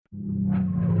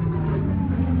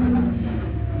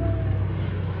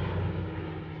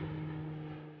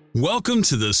Welcome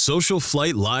to the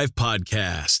SocialFlight Live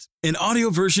podcast, an audio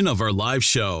version of our live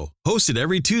show, hosted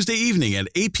every Tuesday evening at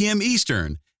 8 p.m.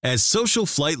 Eastern at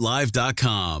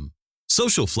SocialFlightLive.com.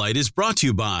 SocialFlight is brought to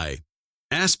you by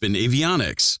Aspen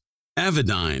Avionics,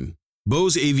 Avidyne,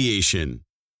 Bose Aviation,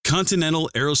 Continental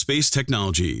Aerospace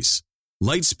Technologies,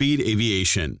 Lightspeed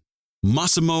Aviation,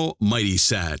 Massimo Mighty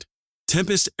Sat,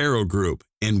 Tempest Aero Group,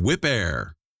 and Whip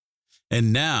Air.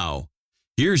 And now,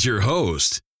 here's your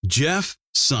host, Jeff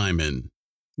Simon.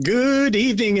 Good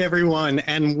evening, everyone,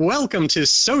 and welcome to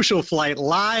SocialFlight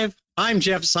Live. I'm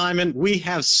Jeff Simon. We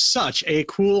have such a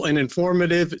cool and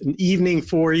informative evening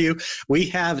for you. We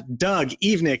have Doug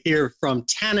Evink here from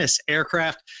Tanis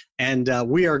Aircraft, and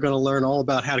we are going to learn all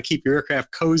about how to keep your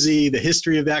aircraft cozy, the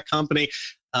history of that company.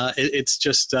 It's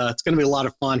going to be a lot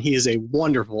of fun. He is a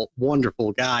wonderful,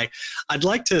 wonderful guy. I'd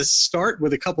like to start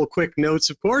with a couple of quick notes,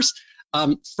 of course.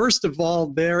 First of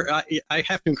all, I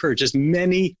have to encourage as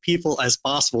many people as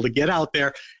possible to get out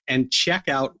there and check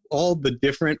out all the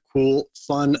different cool,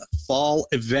 fun fall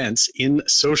events in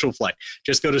SocialFlight.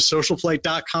 Just go to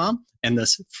SocialFlight.com and the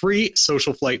free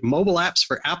SocialFlight mobile apps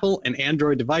for Apple and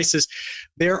Android devices.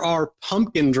 There are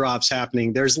pumpkin drops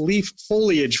happening. There's leaf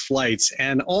foliage flights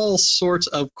and all sorts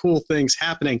of cool things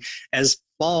happening as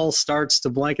fall starts to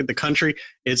blanket the country.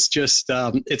 It's just,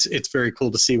 it's very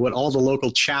cool to see what all the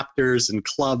local chapters and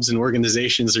clubs and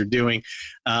organizations are doing.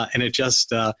 And it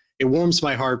just, it warms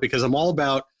my heart because I'm all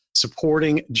about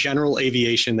supporting general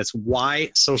aviation. That's why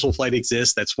SocialFlight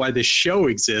exists. That's why this show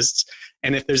exists.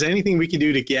 And if there's anything we can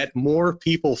do to get more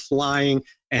people flying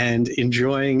and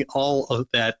enjoying all of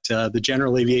that the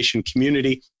general aviation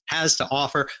community has to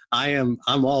offer, I'm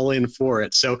all in for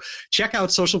it. So check out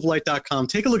socialflight.com,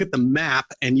 take a look at the map,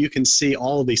 and you can see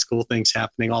all of these cool things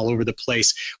happening all over the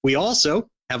place. We also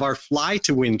have our Fly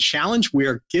to Win challenge. We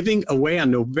are giving away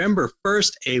on November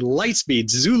 1st a Lightspeed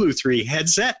Zulu 3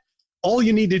 headset. All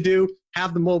you need to do,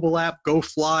 have the mobile app, go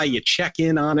fly, you check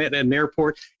in on it at an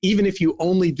airport. Even if you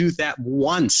only do that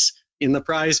once in the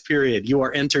prize period, you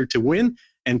are entered to win.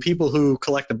 And people who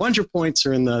collect a bunch of points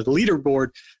are in the leaderboard,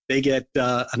 they get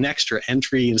an extra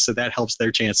entry, and so that helps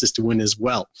their chances to win as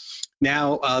well.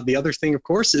 Now, the other thing, of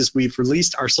course, is we've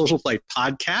released our SocialFlight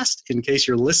podcast, in case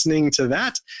you're listening to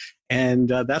that. And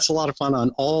that's a lot of fun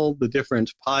on all the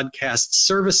different podcast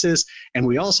services. And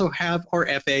we also have our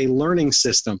FAA learning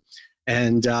system.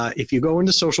 And if you go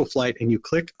into SocialFlight and you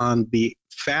click on the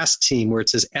FAST team where it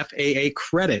says FAA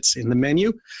credits in the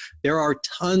menu, there are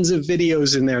tons of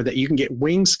videos in there that you can get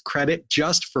wings credit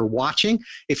just for watching.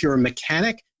 If you're a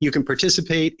mechanic, you can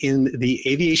participate in the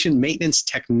Aviation Maintenance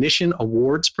Technician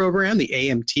Awards program, the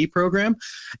AMT program.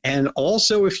 And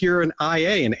also if you're an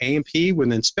IA, an AMP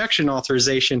with inspection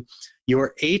authorization,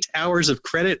 your 8 hours of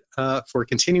credit for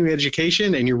continuing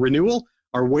education and your renewal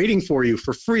are waiting for you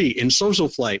for free in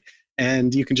SocialFlight.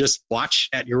 And you can just watch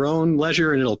at your own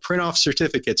leisure, and it'll print off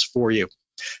certificates for you.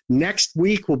 Next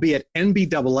week, we'll be at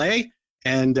NBAA,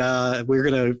 and we're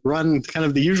going to run kind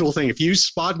of the usual thing. If you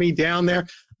spot me down there,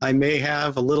 I may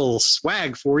have a little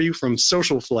swag for you from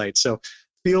SocialFlight. So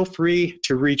feel free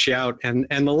to reach out. And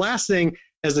the last thing,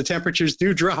 as the temperatures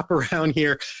do drop around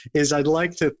here, is I'd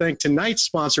like to thank tonight's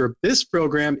sponsor of this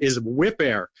program is Whip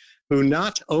Air, who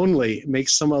not only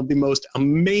makes some of the most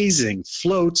amazing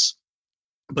floats,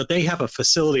 but they have a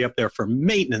facility up there for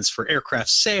maintenance, for aircraft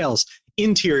sales,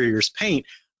 interiors, paint.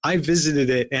 I visited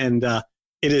it, and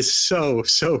it is so,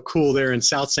 so cool there in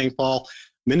South St. Paul,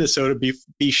 Minnesota.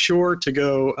 Be sure to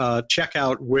go check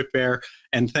out Whip Air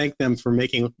and thank them for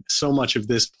making so much of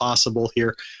this possible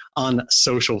here on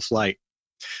SocialFlight.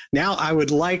 Now, I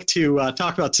would like to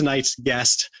talk about tonight's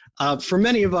guest. For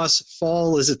many of us,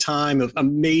 fall is a time of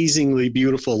amazingly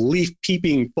beautiful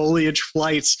leaf-peeping foliage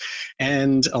flights,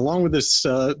 and along with this,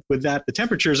 with that, the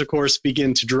temperatures, of course,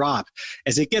 begin to drop.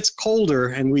 As it gets colder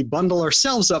and we bundle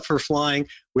ourselves up for flying,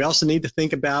 we also need to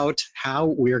think about how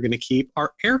we are going to keep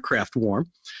our aircraft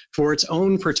warm for its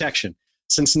own protection.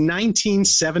 Since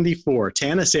 1974,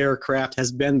 Tanis Aircraft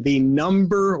has been the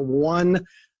 #1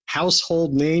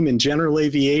 household name in general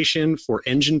aviation for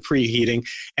engine preheating,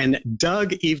 and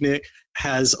Doug Evink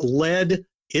has led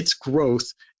its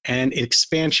growth and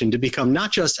expansion to become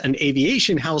not just an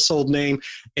aviation household name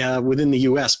within the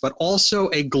U.S., but also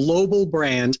a global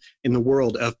brand in the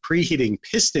world of preheating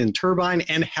piston, turbine,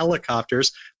 and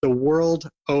helicopters the world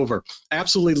over. I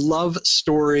absolutely love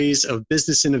stories of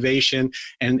business innovation,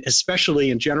 and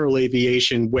especially in general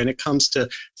aviation when it comes to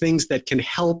things that can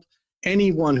help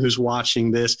anyone who's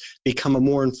watching this become a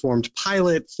more informed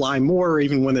pilot, fly more,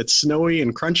 even when it's snowy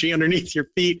and crunchy underneath your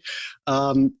feet,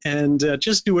 and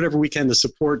just do whatever we can to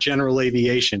support general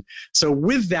aviation. So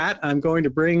with that, I'm going to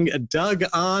bring Doug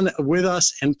on with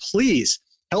us, and please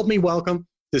help me welcome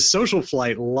to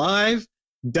SocialFlight Live,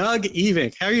 Doug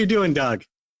Evink. How are you doing, Doug?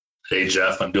 Hey,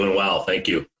 Jeff, I'm doing well. Thank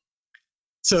you.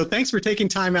 So thanks for taking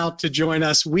time out to join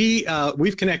us. We've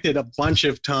connected a bunch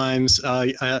of times,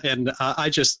 and I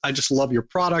just love your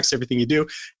products, everything you do.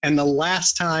 And the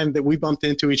last time that we bumped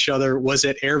into each other was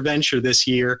at AirVenture this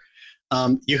year.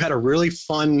 You had a really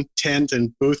fun tent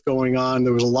and booth going on.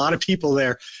 There was a lot of people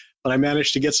there, but I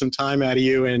managed to get some time out of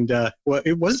you. And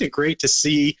wasn't it great to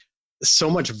see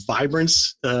so much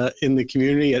vibrance in the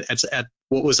community at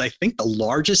what was, I think, the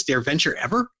largest AirVenture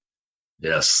ever?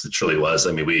 Yes, it truly was.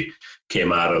 I mean, we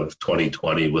came out of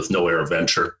 2020 with no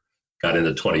AirVenture, got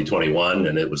into 2021,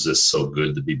 and it was just so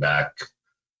good to be back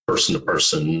person to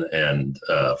person. And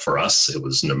for us, it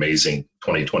was an amazing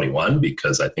 2021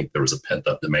 because I think there was a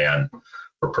pent-up demand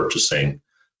for purchasing.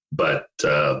 But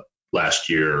last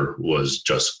year was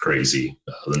just crazy.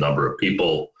 The number of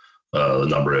people, the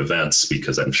number of events,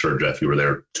 because I'm sure, Jeff, you were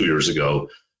there 2 years ago.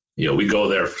 You know, we go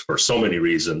there for so many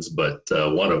reasons, but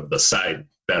one of the side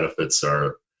benefits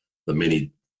are the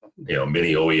many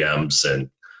OEMs and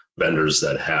vendors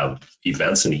that have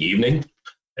events in the evening,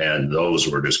 and those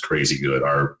were just crazy good.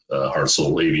 Our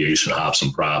Hartzell Aviation Hops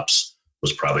and Props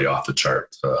was probably off the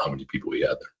chart. How many people we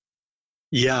had there?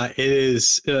 Yeah, it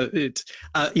is.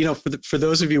 For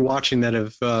those of you watching that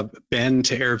have been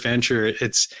to AirVenture,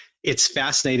 it's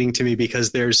fascinating to me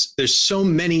because there's so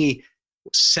many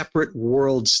separate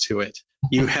worlds to it.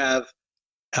 You have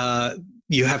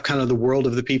kind of the world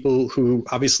of the people who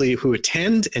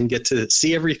attend and get to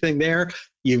see everything there.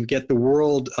 You get the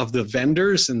world of the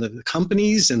vendors and the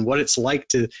companies and what it's like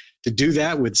to do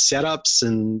that with setups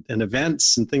and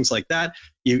events and things like that.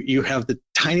 You have the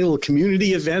tiny little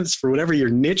community events for whatever your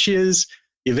niche is.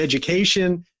 You have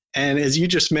education. And as you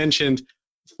just mentioned,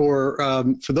 for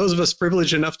those of us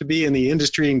privileged enough to be in the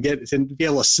industry and be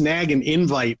able to snag an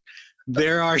invite,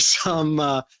 there are some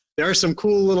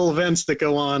cool little events that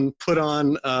put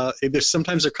on. There's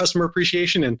sometimes a customer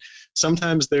appreciation, and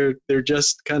sometimes they're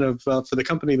just kind of for the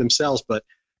company themselves. But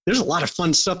there's a lot of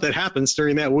fun stuff that happens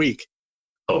during that week.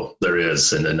 Oh, there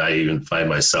is, and then I even find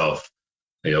myself,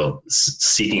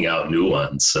 seeking out new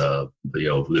ones.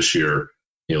 This year,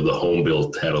 the home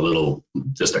built had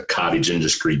just a cottage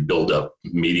industry build-up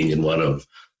meeting in one of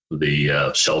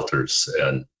the shelters,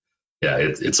 and yeah,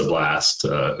 it's a blast.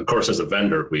 Of course, as a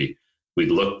vendor, we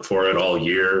look for it all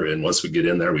year, and once we get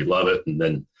in there, we love it. And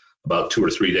then about 2 or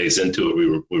 3 days into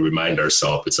it, we remind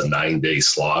ourselves it's a 9-day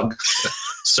slog.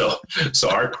 So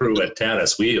our crew at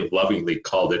Tanis, we have lovingly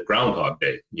called it Groundhog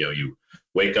Day. You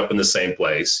wake up in the same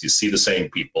place, you see the same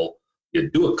people, you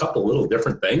do a couple little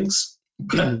different things.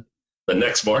 The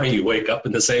next morning, you wake up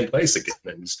in the same place again,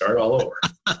 and you start all over.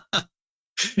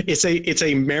 It's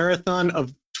a marathon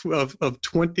of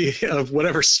 20 of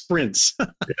whatever sprints.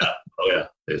 Yeah. Oh yeah,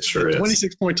 it sure is.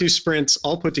 26.2 sprints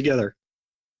all put together.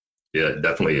 Yeah, it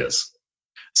definitely is.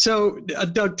 So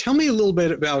Doug, tell me a little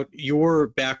bit about your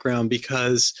background,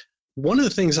 because one of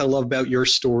the things I love about your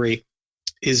story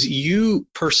is you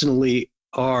personally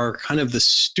are kind of the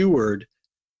steward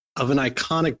of an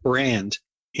iconic brand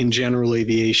in general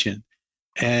aviation.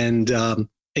 And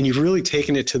you've really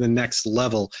taken it to the next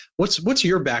level. What's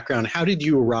your background? How did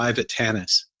you arrive at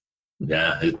Tanis?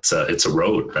 Yeah, it's a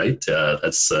road, right?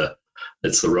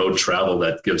 It's the road travel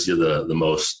that gives you the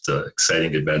most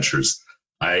exciting adventures.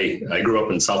 I grew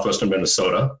up in southwestern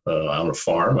Minnesota on a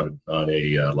farm, on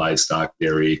a livestock,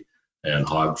 dairy, and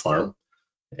hog farm,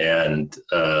 and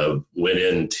went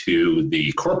into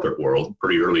the corporate world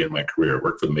pretty early in my career.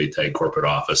 Worked for the Maytag corporate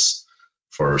office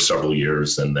for several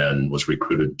years, and then was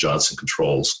recruited Johnson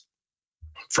Controls.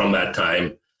 From that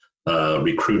time,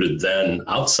 recruited then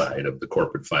outside of the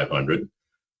corporate 500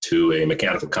 to a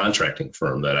mechanical contracting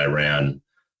firm that I ran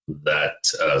that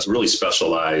is really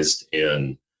specialized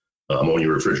in ammonia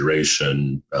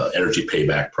refrigeration, energy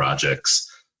payback projects,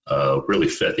 really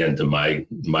fit into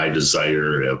my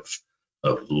desire of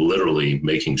literally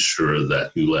making sure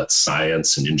that you let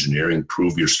science and engineering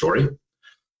prove your story.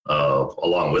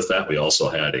 Along with that, we also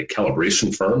had a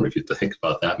calibration firm. If you think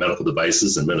about that, medical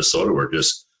devices in Minnesota were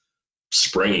just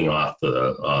springing off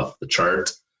the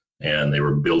chart, and they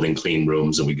were building clean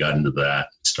rooms, and we got into that.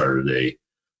 Started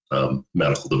a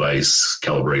medical device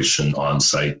calibration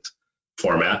on-site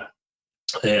format,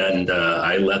 and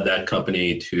I led that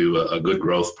company to a good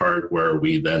growth part where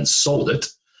we then sold it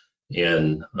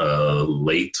in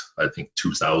late, I think,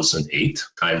 2008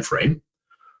 timeframe.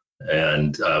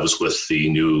 And I was with the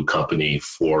new company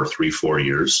for 4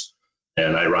 years.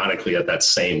 And ironically, at that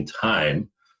same time,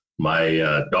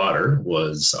 our daughter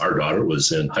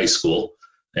was in high school,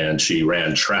 and she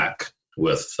ran track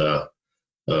with a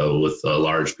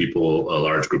large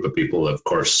group of people. Of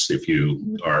course, if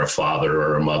you are a father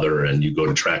or a mother and you go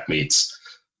to track meets,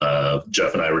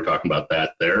 Jeff and I were talking about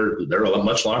that. They're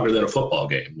much longer than a football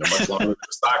game. They're much longer than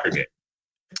a soccer game.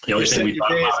 The only thing we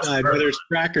talk about is whether it's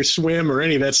track or swim or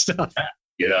any of that stuff.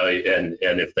 And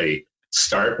if they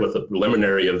start with a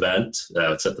preliminary event,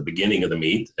 it's at the beginning of the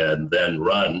meet, and then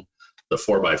run the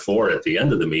 4x4 at the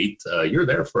end of the meet, you're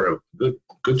there for a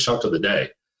good chunk of the day.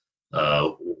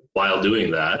 While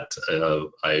doing that,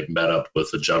 I met up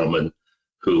with a gentleman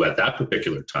who at that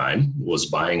particular time was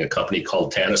buying a company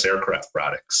called Tanis Aircraft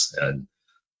Products. And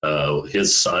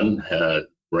his son had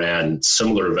ran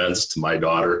similar events to my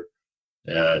daughter.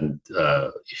 And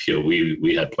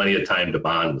we had plenty of time to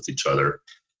bond with each other.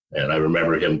 And I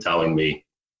remember him telling me,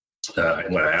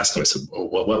 when I asked him, I said,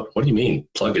 what do you mean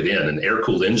plug it in? And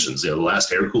air-cooled engines, the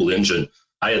last air-cooled engine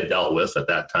I had dealt with at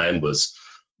that time was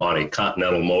on a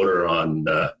Continental motor on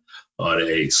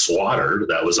a swatter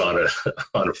that was on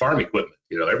a farm equipment.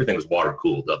 Everything was water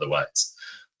cooled otherwise.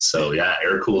 So yeah,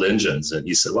 air cooled engines. And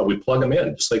he said, well, we plug them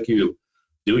in just like you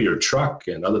do your truck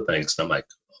and other things. And I'm like,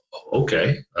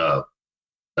 okay,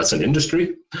 that's an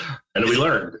industry. And we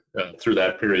learned through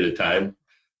that period of time.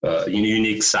 A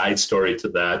unique side story to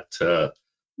that.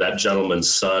 That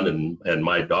gentleman's son and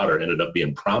my daughter ended up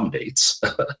being prom dates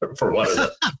for one of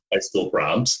the high school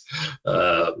proms.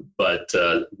 But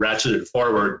ratcheted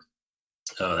forward,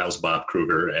 that was Bob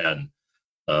Kruger, and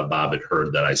Bob had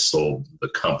heard that I sold the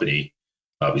company,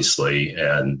 obviously,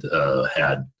 and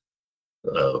had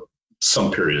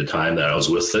some period of time that I was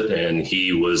with it. And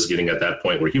he was getting at that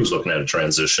point where he was looking at a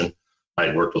transition.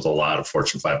 I'd worked with a lot of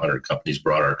Fortune 500 companies,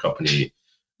 brought our company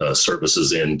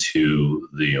services into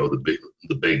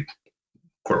the big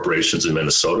corporations in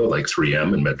Minnesota, like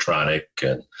 3M and Medtronic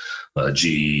and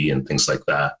GE and things like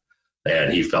that.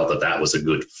 And he felt that was a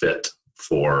good fit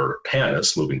for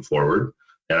Tanis moving forward.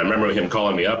 And I remember him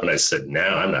calling me up, and I said, no,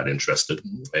 I'm not interested.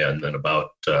 And then about,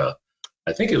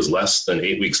 I think it was less than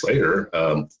 8 weeks later,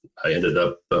 I ended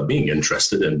up being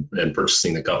interested in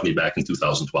purchasing the company back in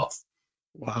 2012.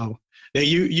 Wow. Now,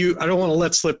 I don't want to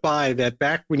let slip by that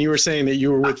back when you were saying that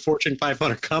you were with Fortune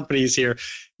 500 companies here,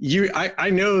 I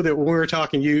know that when we were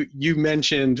talking, you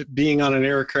mentioned being on an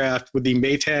aircraft with the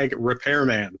Maytag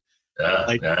repairman.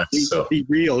 The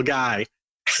real guy.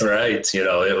 Right.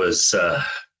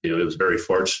 It was very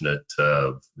fortunate,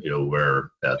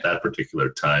 where at that particular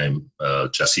time,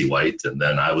 Jesse White, and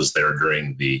then I was there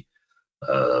during the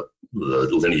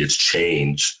lineage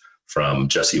change from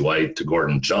Jesse White to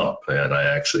Gordon Jump. And I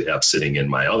actually have sitting in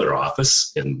my other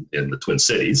office in the Twin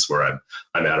Cities, where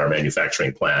I'm at our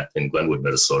manufacturing plant in Glenwood,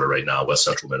 Minnesota right now, West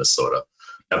Central Minnesota.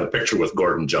 I have a picture with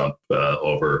Gordon Jump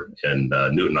over in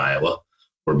Newton, Iowa,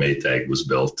 where Maytag was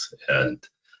built. And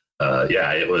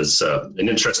it was an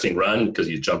interesting run because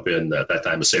you jump in at that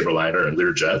time a Saberliner and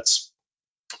Learjets.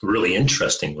 Really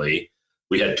interestingly,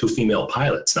 we had 2 female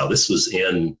pilots. Now this was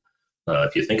in,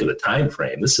 if you think of the time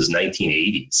frame, this is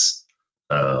 1980s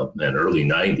and early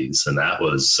 90s, and that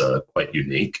was quite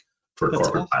unique for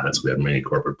corporate pilots. We had many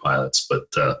corporate pilots, but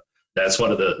that's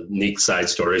one of the unique side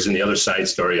stories. And the other side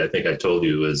story I think I told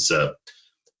you is,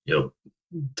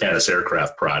 Tanis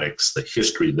Aircraft Products, the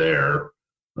history there.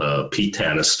 Pete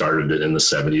Tanis started it in the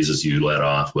 70s, as you led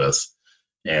off with.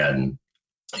 And,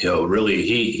 really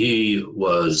he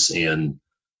was in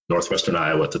northwestern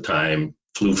Iowa at the time,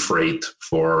 flew freight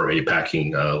for a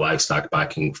livestock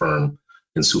packing firm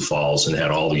in Sioux Falls, and had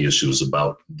all the issues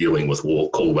about dealing with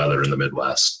cold weather in the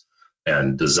Midwest,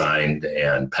 and designed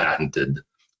and patented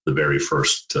the very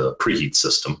first preheat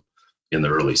system in the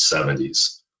early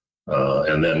 70s.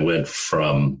 And then went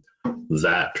from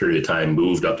that period of time,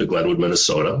 moved up to Glenwood,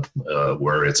 Minnesota,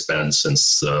 where it's been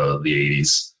since the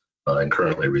 80s and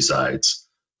currently resides.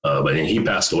 But he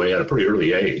passed away at a pretty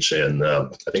early age, and I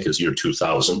think it was year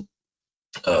 2000.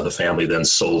 The family then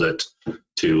sold it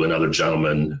to another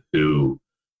gentleman who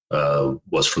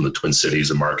was from the Twin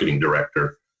Cities, a marketing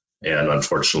director. And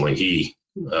unfortunately, he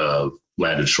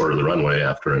landed short of the runway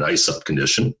after an ice-up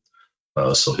condition.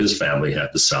 So his family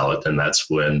had to sell it. And that's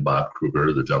when Bob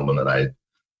Kruger, the gentleman that I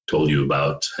told you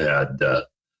about,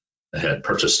 had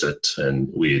purchased it. And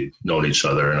we had known each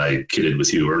other. And I kidded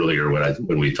with you earlier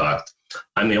when we talked,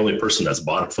 I'm the only person that's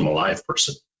bought it from a live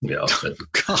person.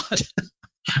 God.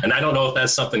 And I don't know if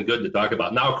that's something good to talk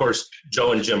about. Now, of course,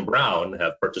 Joe and Jim Brown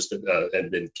have purchased it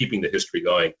and been keeping the history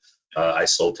going. I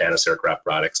sold Tanis Aircraft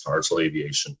Products to Hartzell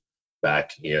Aviation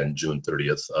back in June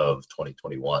 30th of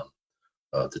 2021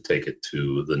 to take it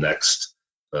to the next,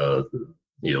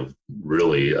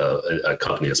 really a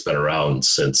company that's been around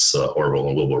since Orville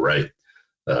and Wilbur Wright.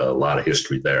 A lot of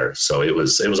history there. So it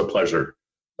was a pleasure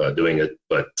doing it.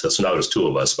 But so now there's two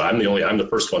of us, but I'm the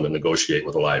first one to negotiate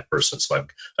with a live person. So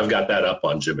I've got that up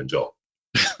on Jim and Joe.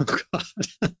 Oh,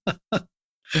 God.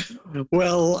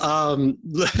 Well,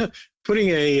 putting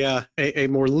a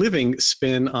more living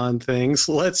spin on things,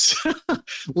 tell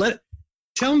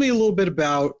me a little bit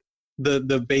about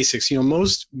the basics.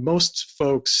 Most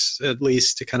folks, at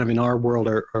least kind of in our world,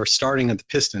 are starting at the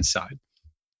piston side.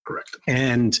 Correct.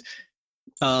 And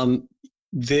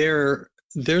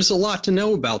there's a lot to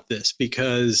know about this,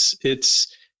 because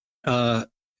it's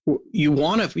you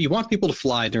want people to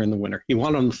fly during the winter. You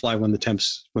want them to fly when the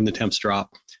temps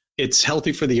drop. It's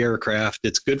healthy for the aircraft.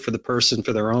 It's good for the person,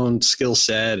 for their own skill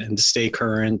set, and to stay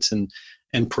current and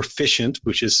proficient,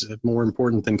 which is more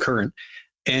important than current.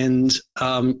 And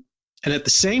at the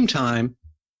same time,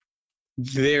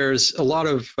 there's a lot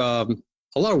of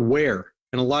wear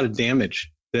and a lot of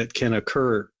damage that can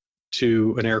occur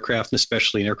to an aircraft, and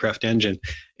especially an aircraft engine,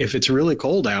 if it's really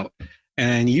cold out.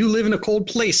 And you live in a cold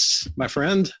place, my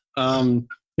friend, in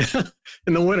the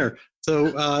winter.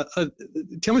 So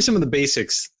tell me some of the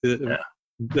basics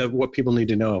that what people need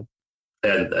to know.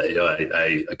 And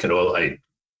I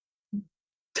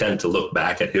tend to look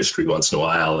back at history once in a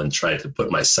while and try to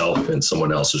put myself in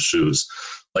someone else's shoes,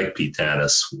 like Pete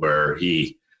Tanis, where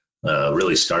he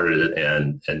really started it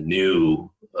and knew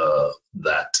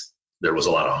that there was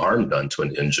a lot of harm done to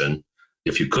an engine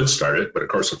if you could start it. But of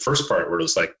course, the first part where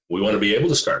it's like, we want to be able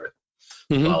to start it.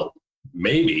 Mm-hmm. Well,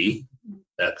 maybe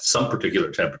at some particular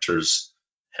temperatures,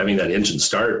 having that engine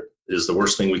start is the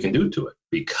worst thing we can do to it,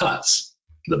 because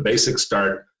the basic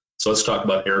start. So let's talk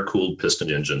about air-cooled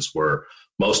piston engines, where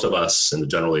most of us in the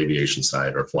general aviation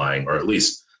side are flying, or at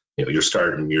least you're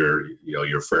starting your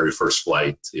very first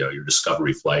flight, your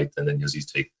discovery flight, and then as you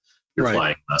take your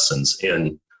flying lessons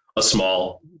in a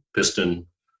small piston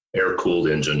air-cooled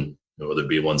engine, whether it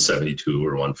be 172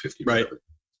 or 150. Right.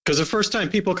 Because the first time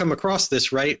people come across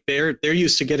this, right, they're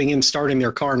used to getting in, starting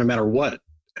their car no matter what.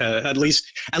 At least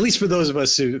for those of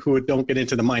us who don't get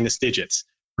into the minus digits.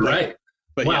 Right.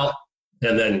 But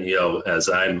and then as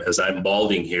I'm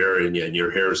balding here, and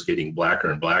your hair is getting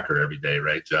blacker and blacker every day,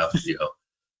 right, Jeff?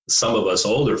 Some of us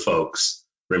older folks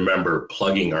remember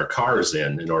plugging our cars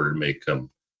in order to make them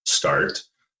start.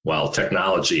 While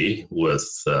technology with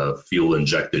fuel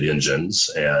injected engines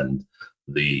and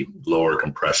the lower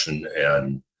compression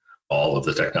and all of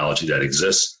the technology that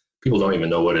exists, people don't even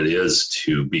know what it is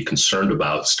to be concerned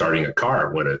about starting a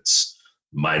car when it's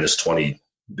minus 20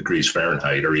 degrees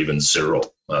Fahrenheit or even zero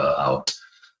out.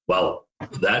 Well,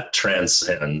 that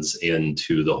transcends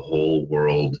into the whole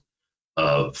world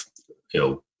of,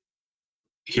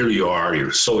 here you are,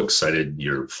 you're so excited,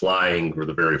 you're flying for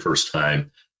the very first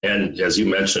time. And as you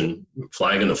mentioned,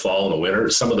 flying in the fall and the winter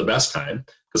is some of the best time,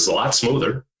 because it's a lot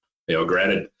smoother.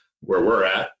 Granted, where we're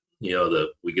at,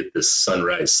 we get this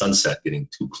sunrise, sunset getting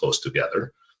too close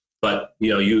together. But,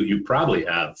 you probably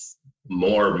have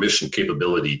more mission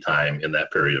capability time in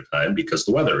that period of time, because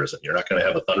the weather isn't. You're not going to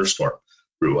have a thunderstorm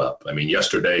brew up. I mean,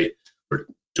 yesterday or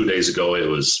 2 days ago, it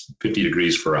was 50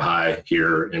 degrees for a high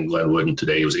here in Glenwood, and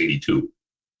today it was 82.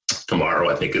 Tomorrow,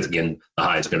 I think the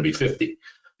high is going to be 50.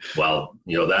 Well,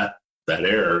 that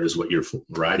air is what you're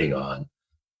riding on.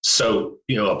 So,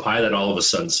 a pilot all of a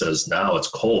sudden says, now it's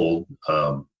cold,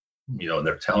 and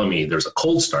they're telling me there's a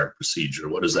cold start procedure.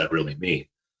 What does that really mean?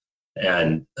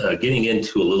 And getting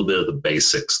into a little bit of the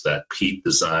basics that Pete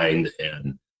designed.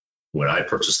 And when I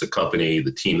purchased the company,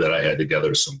 the team that I had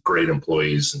together, some great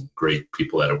employees and great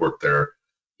people that have worked there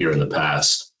here in the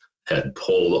past, had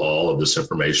pulled all of this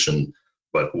information.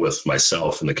 But with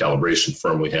myself and the calibration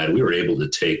firm we were able to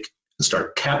take and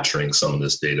start capturing some of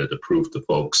this data to prove to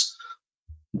folks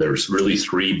there's really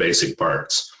three basic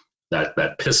parts.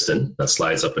 That piston that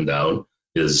slides up and down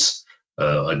is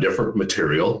a different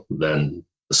material than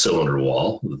the cylinder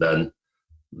wall, than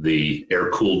the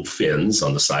air-cooled fins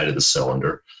on the side of the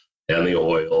cylinder, and the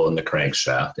oil and the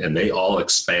crankshaft, and they all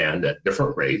expand at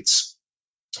different rates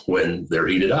when they're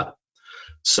heated up.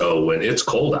 So when it's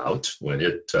cold out,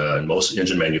 most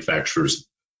engine manufacturers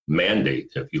mandate,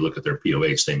 if you look at their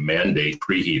POH, they mandate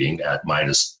preheating at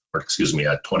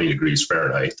 20 degrees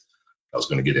Fahrenheit. I was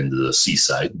going to get into the C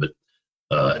side, but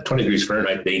at 20 degrees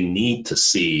Fahrenheit, they need to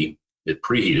see it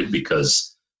preheated,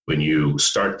 because when you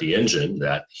start the engine,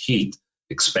 that heat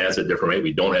expands at a different rate.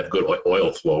 We don't have good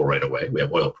oil flow right away. We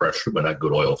have oil pressure, but not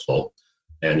good oil flow.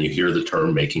 And you hear the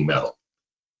term making metal.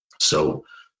 So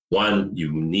One,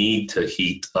 you need to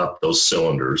heat up those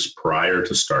cylinders prior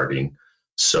to starting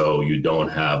so you don't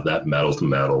have that metal to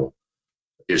metal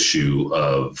issue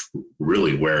of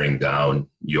really wearing down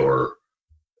your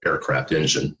aircraft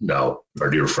engine. Now, our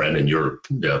dear friend and your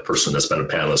person that's been a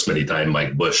panelist many times,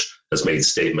 Mike Bush, has made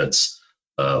statements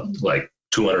like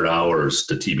 200 hours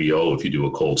to TBO if you do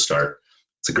a cold start.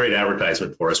 It's a great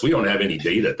advertisement for us. We don't have any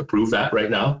data to prove that right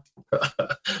now,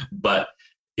 but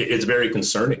it's very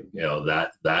concerning,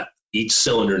 that each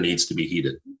cylinder needs to be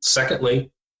heated.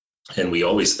 Secondly, and we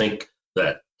always think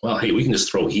that, well, hey, we can just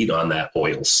throw heat on that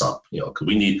oil sump, because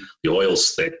we need the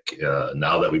oil's thick.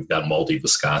 Now that we've got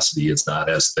multi-viscosity, it's not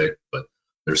as thick, but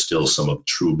there's still some of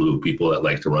true blue people that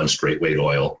like to run straight weight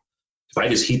oil. If I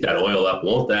just heat that oil up,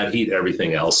 won't that heat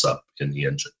everything else up in the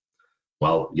engine?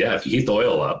 Well, yeah, if you heat the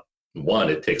oil up, one,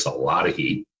 it takes a lot of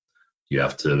heat. You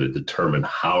have to determine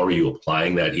how are you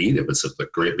applying that heat. If it's a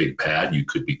great big pad, you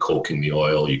could be coking the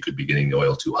oil, you could be getting the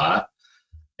oil too hot.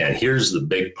 And here's the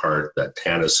big part that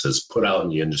Tanis has put out in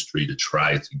the industry to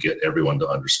try to get everyone to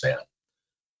understand.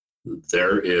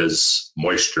 There is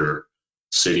moisture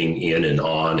sitting in and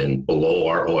on and below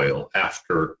our oil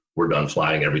after we're done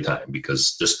flying every time,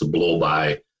 because just the blow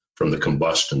by from the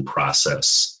combustion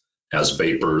process has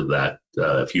vapor that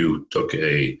if you took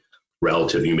a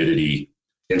relative humidity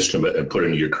instrument and put it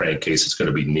into your crankcase, it's going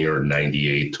to be near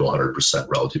 98 to 100%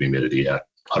 relative humidity at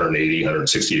 180,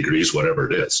 160 degrees, whatever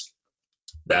it is.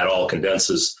 That all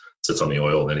condenses, sits on the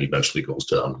oil, then eventually goes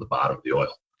down to the bottom of the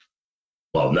oil.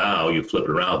 Well, now you flip it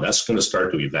around, that's going to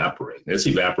start to evaporate. It's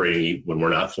evaporating when we're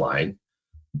not flying,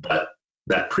 but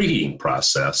that preheating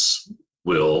process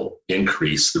will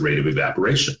increase the rate of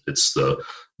evaporation. It's the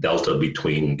delta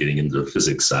between, getting into the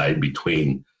physics side,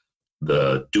 between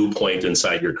the dew point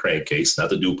inside your crankcase,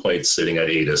 not the dew point sitting at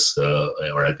ATIS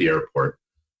or at the airport,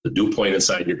 the dew point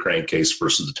inside your crankcase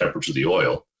versus the temperature of the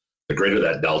oil. The greater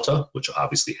that delta, which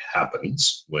obviously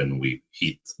happens when we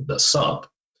heat the sump,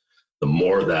 the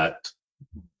more that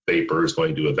vapor is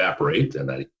going to evaporate, and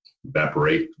that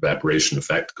evaporation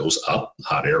effect goes up,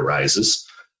 hot air rises,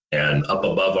 and up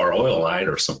above our oil line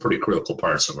are some pretty critical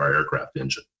parts of our aircraft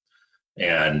engine.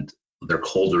 And they're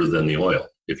colder than the oil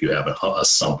if you have a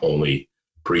sump-only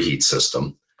preheat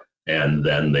system. And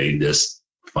then they just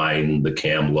find the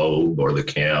cam lobe or the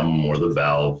cam or the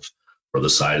valve or the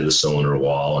side of the cylinder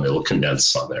wall, and it'll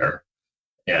condense on there.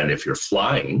 And if you're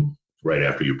flying right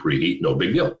after you preheat, no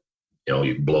big deal.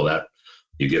 You blow that,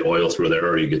 you get oil through there,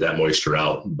 or you get that moisture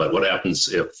out. But what happens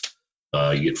if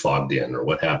you get fogged in, or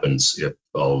what happens if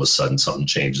all of a sudden something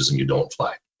changes and you don't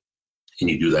fly? And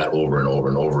you do that over and over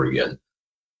and over again.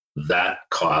 That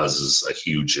causes a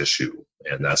huge issue.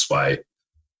 And that's why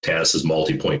Tanis's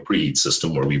multi-point preheat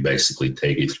system, where we basically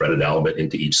take a threaded element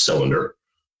into each cylinder.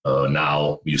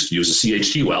 Now, we used to use the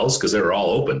CHT wells because they were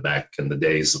all open back in the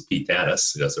days of Pete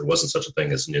Tanis, because there wasn't such a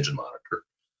thing as an engine monitor.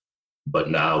 But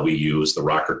now we use the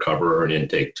rocker cover or an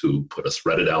intake tube, put a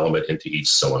threaded element into each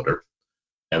cylinder.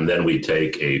 And then we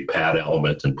take a pad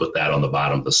element and put that on the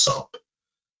bottom of the sump.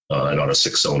 And on a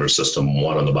 6-cylinder system,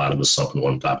 one on the bottom of the sump and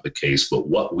one on top of the case. But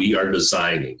what we are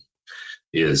designing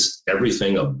is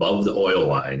everything above the oil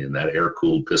line in that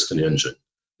air-cooled piston engine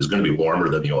is going to be warmer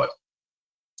than the oil.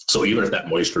 So even if that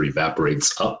moisture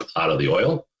evaporates up out of the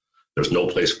oil, there's no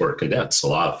place for it to condense. The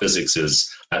law of physics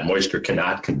is that moisture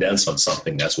cannot condense on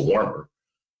something that's warmer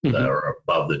or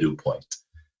above the dew point.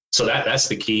 So that's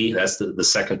the key. That's the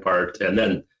second part. And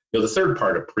then the third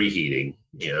part of preheating,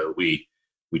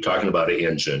 we're talking about an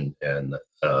engine, and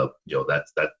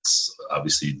that's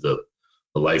obviously the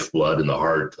lifeblood and the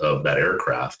heart of that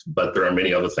aircraft. But there are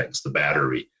many other things. The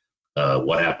battery.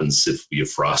 What happens if you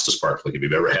frost a spark plug? If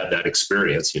you've ever had that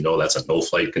experience, that's a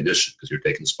no-flight condition because you're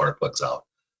taking spark plugs out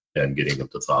and getting them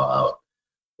to thaw out.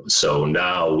 So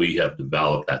now we have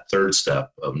developed that third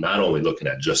step of not only looking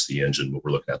at just the engine, but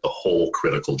we're looking at the whole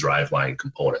critical driveline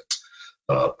component.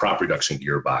 Prop reduction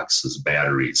gearboxes,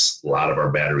 batteries. A lot of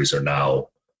our batteries are now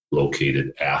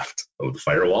located aft of the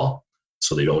firewall,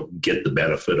 so they don't get the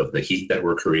benefit of the heat that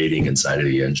we're creating inside of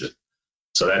the engine.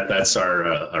 So that's our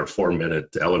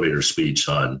 4-minute elevator speech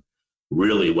on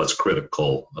really what's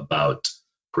critical about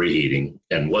preheating.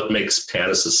 And what makes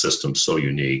Tanis's system so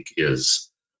unique is,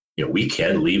 we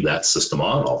can leave that system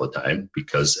on all the time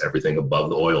because everything above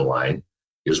the oil line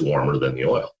is warmer than the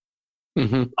oil.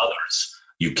 Others,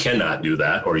 you cannot do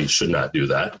that, or you should not do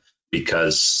that,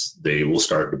 because they will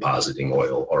start depositing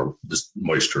oil or just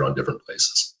moisture on different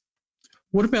places.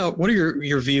 What are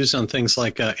your views on things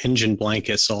like engine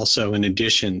blankets also, in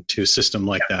addition to a system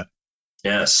like that?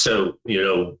 Yeah, so,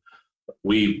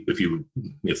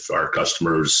 if our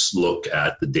customers look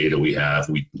at the data we have,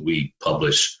 we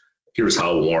publish here's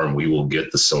how warm we will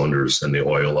get the cylinders and the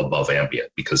oil above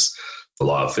ambient, because the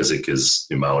law of physics is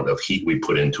the amount of heat we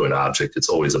put into an object, it's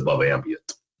always above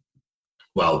ambient.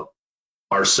 Well,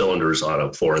 our cylinders on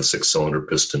a 4 and 6 cylinder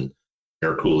piston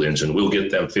air-cooled engine, we'll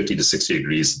get them 50 to 60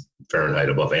 degrees Fahrenheit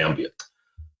above ambient.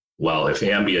 Well, if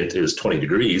ambient is 20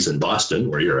 degrees in Boston,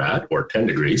 where you're at, or 10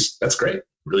 degrees, that's great.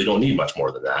 Really don't need much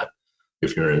more than that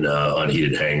if you're in an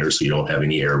unheated hangar, so you don't have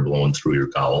any air blowing through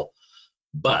your cowl.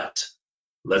 But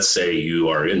let's say you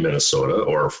are in Minnesota,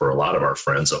 or for a lot of our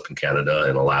friends up in Canada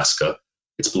and Alaska,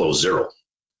 it's below zero.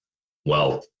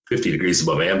 Well, 50 degrees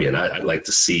above ambient, I'd like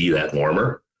to see that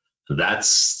warmer.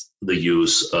 That's the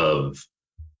use of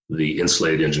the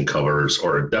insulated engine covers,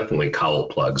 or definitely cowl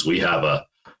plugs. We have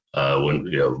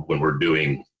when we're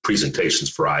doing presentations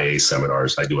for IA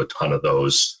seminars, I do a ton of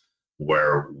those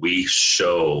where we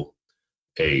show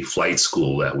a flight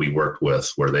school that we worked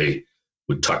with where they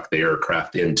would tuck the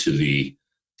aircraft into the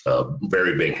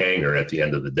very big hangar at the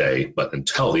end of the day. But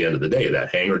until the end of the day,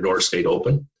 that hangar door stayed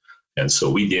open. And so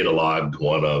we data logged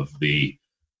one of the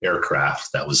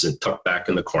aircraft that was tucked back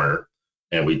in the corner.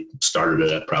 And we started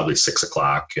it at probably 6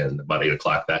 o'clock, and about 8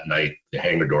 o'clock that night, the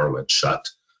hangar door went shut.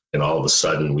 And all of a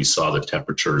sudden, we saw the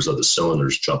temperatures of the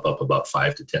cylinders jump up about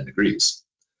 5 to 10 degrees.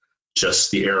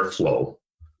 Just the airflow,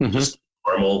 just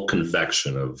normal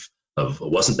convection of it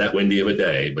wasn't that windy of a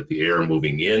day, but the air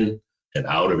moving in and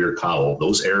out of your cowl,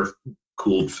 those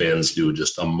air-cooled fins do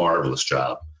just a marvelous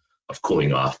job of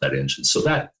cooling off that engine. So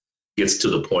that gets to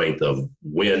the point of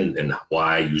when and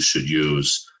why you should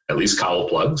use at least cowl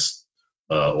plugs,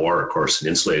 or, of course, an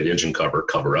insulated engine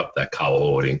cover up that cowl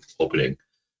opening.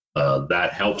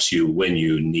 That helps you when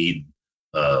you need,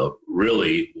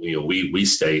 really, we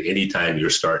say anytime you're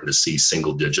starting to see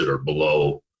single digit or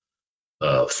below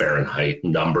Fahrenheit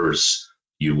numbers,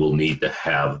 you will need to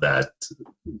have that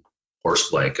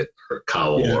horse blanket or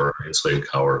cowl or insulated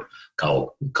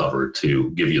cowl cover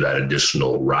to give you that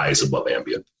additional rise above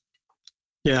ambient.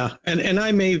 Yeah, and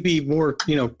I may be more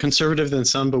conservative than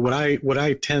some, but what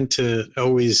I tend to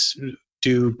always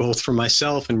do, both for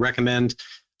myself and recommend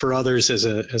for others as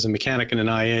a mechanic and an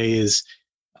IA,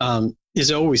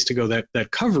 is always to go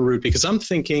that cover route, because I'm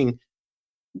thinking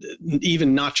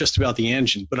even not just about the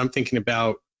engine, but I'm thinking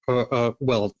about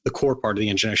the core part of the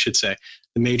engine, I should say,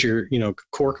 the major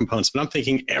core components. But I'm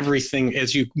thinking everything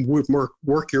as you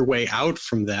work your way out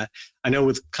from that. I know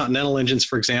with Continental engines,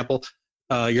 for example,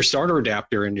 your starter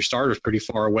adapter and your starter is pretty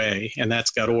far away, and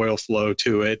that's got oil flow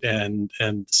to it, and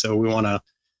so we want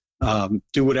to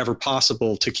do whatever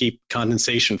possible to keep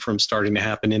condensation from starting to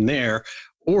happen in there.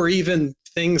 Or even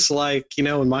things like,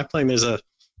 in my plane there's a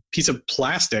piece of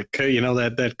plastic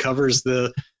that covers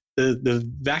the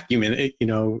vacuum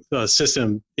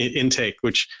system intake,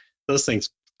 which those things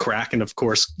crack, and of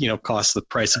course cost the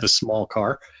price of a small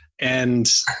car.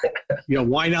 And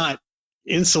why not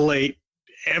insulate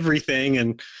everything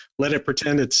and let it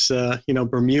pretend it's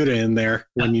Bermuda in there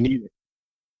when you need it.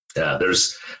 Yeah,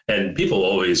 and people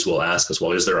always will ask us,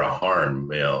 well, is there a harm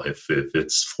if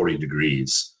it's 40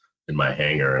 degrees in my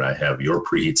hangar and I have your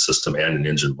preheat system and an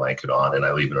engine blanket on and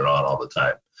I leave it on all the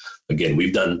time? Again,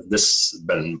 we've done this,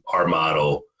 been our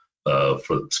motto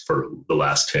for the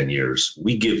last 10 years.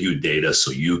 We give you data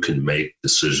so you can make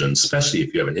decisions, especially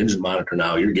if you have an engine monitor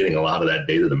now. You're getting a lot of that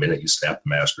data the minute you snap the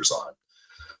masters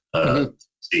on.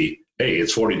 See, hey,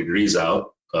 it's 40 degrees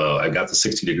out. I got the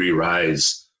 60-degree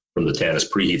rise from the Tanis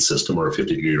preheat system, or a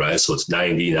 50-degree rise, so it's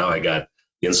 90. Now I got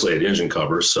the insulated engine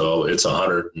cover, so it's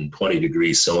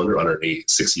 120-degree cylinder,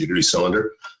 160-degree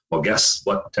cylinder. Well, guess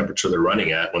what temperature they're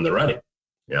running at when they're running?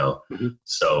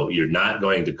 So you're not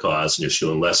going to cause an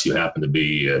issue unless you happen to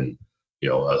be in a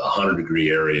 100-degree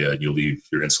area and you leave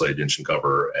your insulated engine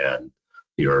cover and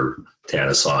your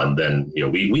Tanis on. Then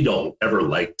we don't ever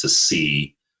like to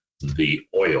see the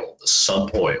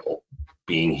sump oil,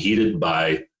 being heated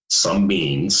by some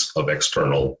means of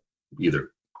external,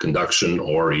 either conduction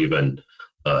or even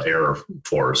air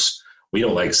force. We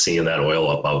don't like seeing that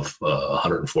oil above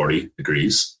 140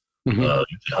 degrees.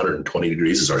 120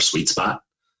 degrees is our sweet spot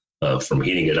from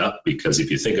heating it up, because if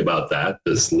you think about that,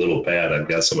 this little pad, I've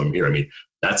got some of them here. I mean,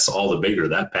 that's all the bigger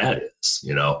that pad is,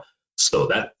 So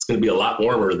that's going to be a lot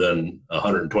warmer than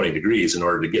 120 degrees in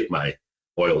order to get my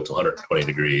oil to 120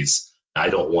 degrees. I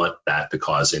don't want that to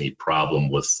cause any problem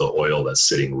with the oil that's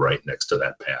sitting right next to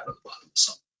that pad on the bottom of the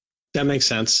sump. That makes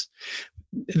sense.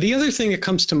 The other thing that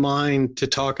comes to mind to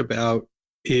talk about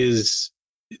is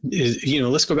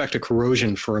let's go back to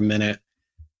corrosion for a minute,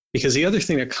 because the other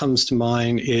thing that comes to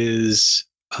mind is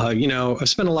I've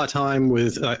spent a lot of time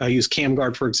with, I use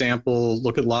CamGuard, for example,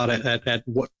 look a lot at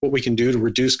what we can do to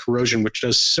reduce corrosion, which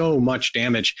does so much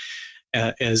damage.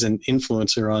 as an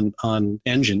influencer on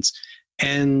engines.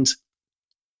 And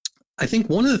I think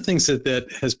one of the things that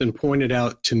has been pointed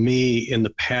out to me in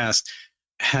the past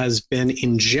has been,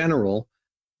 in general,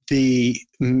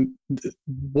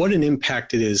 what an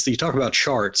impact it is. You talk about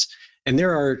charts, and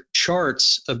there are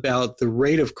charts about the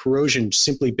rate of corrosion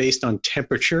simply based on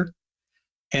temperature.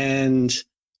 And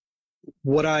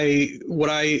what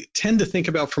I tend to think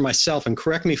about for myself, and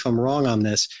correct me if I'm wrong on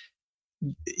this,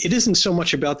 it isn't so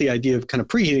much about the idea of kind of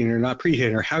preheating or not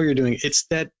preheating or how you're doing it. It's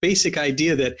that basic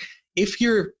idea that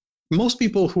most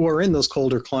people who are in those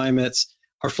colder climates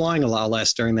are flying a lot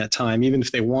less during that time, even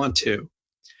if they want to.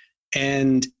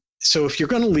 And so if you're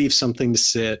going to leave something to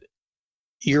sit,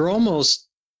 you're almost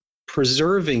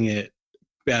preserving it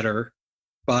better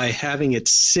by having it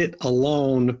sit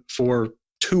alone for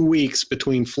 2 weeks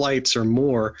between flights or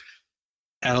more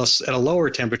at a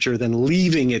lower temperature than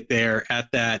leaving it there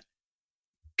at that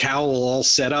cowl all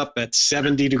set up at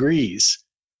 70 degrees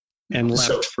and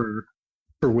left for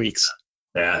weeks.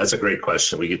 Yeah, that's a great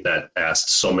question. We get that asked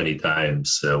so many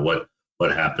times. What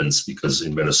happens, because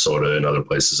in Minnesota and other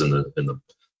places in the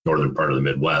northern part of the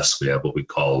Midwest, we have what we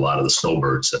call a lot of the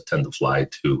snowbirds that tend to fly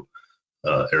to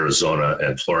Arizona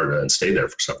and Florida and stay there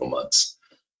for several months.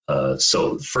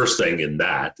 So the first thing in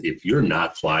that, if you're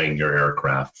not flying your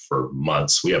aircraft for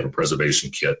months, we have a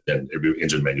preservation kit, and every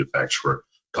engine manufacturer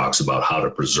talks about how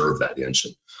to preserve that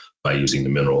engine by using the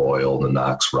mineral oil, the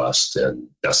NOx, rust, and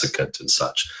desiccant and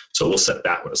such. So we'll set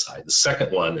that one aside. The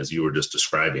second one, as you were just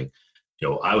describing,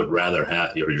 I would rather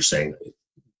have, you're saying,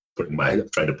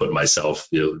 trying to put myself,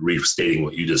 restating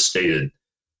what you just stated,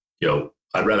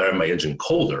 I'd rather have my engine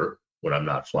colder when I'm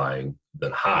not flying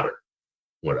than hotter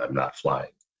when I'm not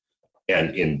flying.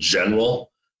 And in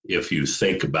general, if you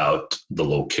think about the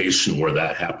location where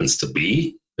that happens to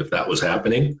be, if that was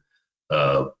happening,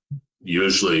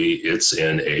 usually it's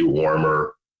in a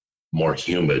warmer, more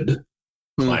humid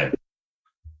climate.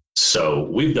 So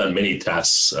we've done many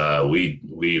tests.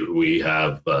 We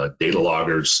have data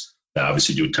loggers that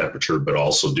obviously do temperature, but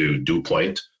also do dew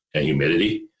point and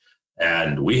humidity.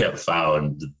 And we have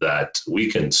found that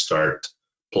we can start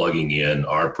plugging in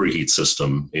our preheat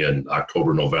system in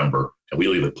October, November, and we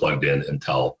leave it plugged in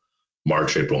until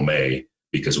March, April, May,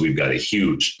 because we've got a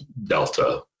huge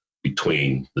delta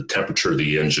between the temperature of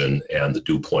the engine and the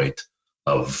dew point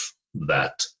of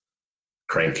that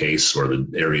crankcase or the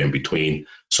area in between.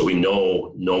 So we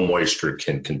know no moisture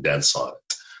can condense on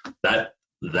it.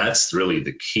 That's really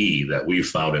the key that we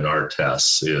found in our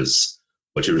tests, is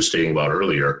what you were stating about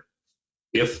earlier.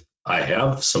 If I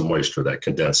have some moisture that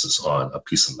condenses on a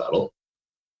piece of metal,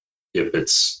 if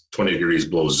it's 20 degrees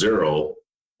below zero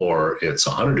or it's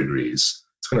 100 degrees,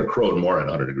 it's going to corrode more at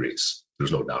 100 degrees.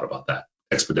 There's no doubt about that,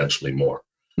 exponentially more.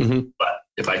 Mm-hmm. But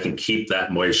if I can keep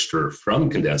that moisture from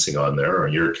condensing on there, or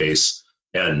in your case,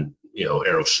 and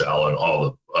Aeroshell and all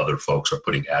the other folks are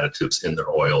putting additives in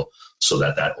their oil so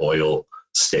that oil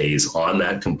stays on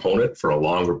that component for a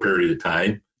longer period of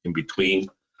time in between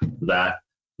that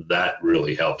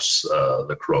really helps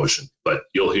the corrosion. But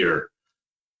you'll hear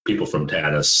people from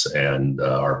Tanis and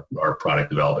our product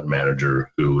development manager,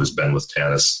 who has been with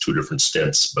Tanis 2 different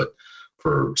stints, but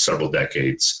for several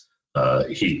decades.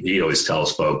 He always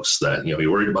tells folks that,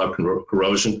 you're worried about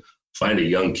corrosion, find a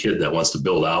young kid that wants to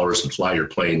build hours and fly your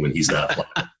plane when he's not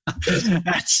flying.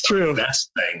 That's true. The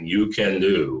best thing you can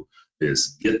do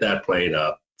is get that plane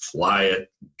up, fly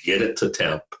it, get it to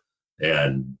temp,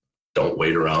 and don't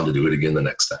wait around to do it again the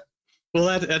next time.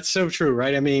 Well, that's so true,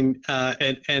 right? I mean,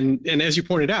 and as you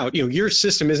pointed out, your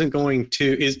system isn't going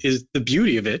to, is the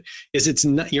beauty of it is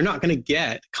you're not going to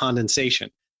get condensation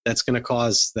that's going to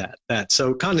cause that.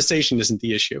 So condensation isn't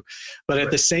the issue. But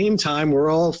at the same time,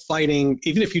 we're all fighting,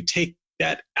 even if you take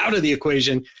that out of the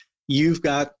equation, you've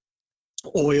got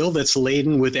oil that's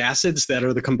laden with acids that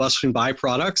are the combustion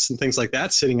byproducts and things like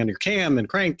that sitting on your cam and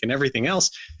crank and everything else.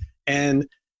 And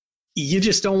you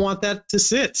just don't want that to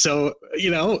sit. So,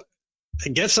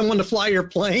 get someone to fly your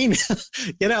plane,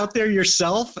 get out there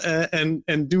yourself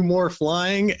and do more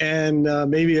flying, and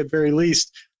maybe at very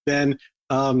least then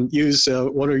use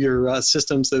one of your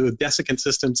systems, the desiccant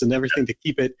systems and everything to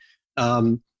keep it,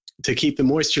 to keep the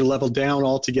moisture level down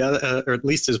altogether, or at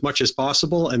least as much as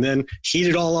possible, and then heat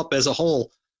it all up as a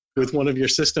whole with one of your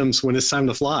systems when it's time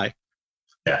to fly.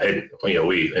 Yeah,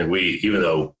 we even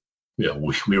though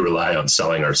we rely on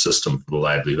selling our system for the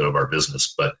livelihood of our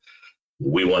business, but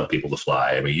we want people to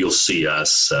fly. I mean, you'll see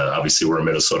us. Obviously, we're a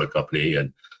Minnesota company,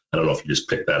 and I don't know if you just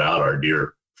picked that out. Our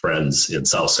dear friends in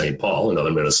South St. Paul,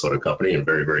 another Minnesota company, and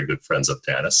very, very good friends of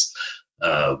Tanis,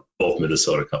 both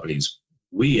Minnesota companies.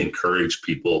 We encourage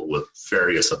people with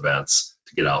various events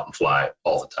to get out and fly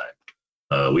all the time.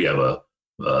 We have a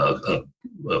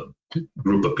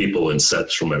group of people in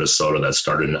central Minnesota that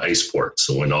started an ice port.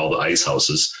 So when all the ice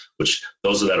houses, which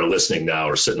those that are listening now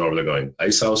are sitting over there going,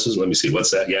 ice houses? Let me see,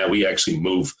 what's that? Yeah, we actually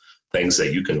move things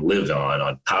that you can live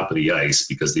on top of the ice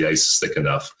because the ice is thick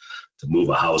enough to move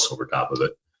a house over top of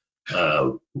it.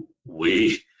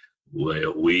 We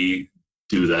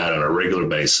do that on a regular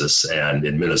basis. And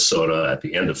in Minnesota, at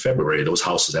the end of February, those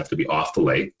houses have to be off the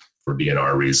lake for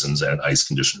DNR reasons and ice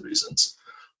condition reasons.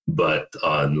 But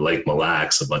on Lake Mille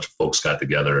Lacs, a bunch of folks got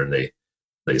together and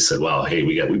they said, well, hey,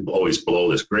 we always plow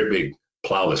this great big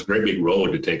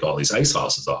road to take all these ice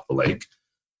houses off the lake.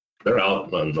 They're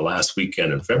out on the last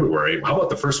weekend in February. How about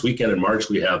the first weekend in March?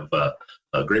 We have a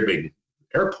great big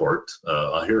airport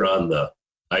here on the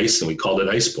ice, and we called it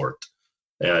Iceport.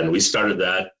 And we started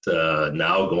that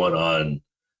now going on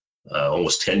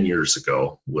almost 10 years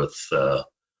ago with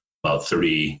about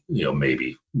 30,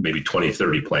 maybe 20,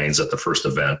 30 planes at the first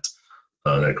event.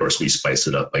 And of course, we spiced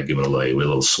it up by giving away a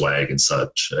little swag and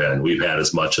such. And we've had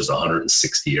as much as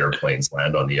 160 airplanes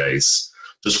land on the ice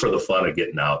just for the fun of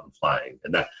getting out and flying.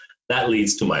 And that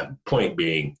leads to my point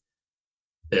being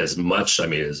as much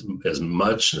time as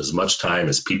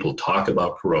people talk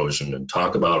about corrosion and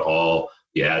talk about all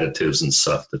the additives and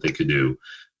stuff that they could do,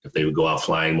 if they would go out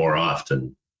flying more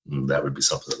often, that would be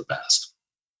something of the past.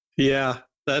 Yeah,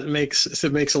 it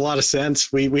makes a lot of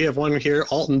sense. We have one here,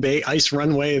 Alton Bay Ice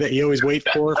Runway, that you always wait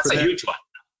for. That's a huge one.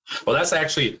 Well, that's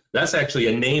actually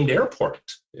a named airport.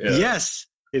 Yeah. Yes,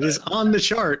 it is on the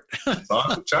chart. It's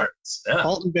on the charts. Yeah.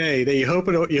 Alton Bay. You hope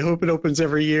it opens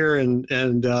every year, and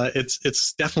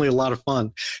it's definitely a lot of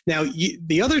fun. Now,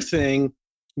 the other thing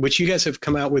which you guys have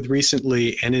come out with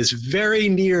recently and is very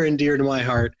near and dear to my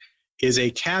heart is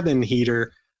a cabin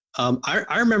heater.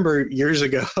 I remember years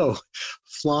ago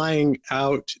flying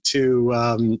out to,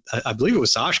 I believe it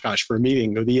was Oshkosh for a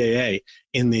meeting of the EAA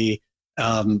in the,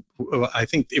 I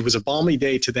think it was a balmy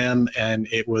day to them, and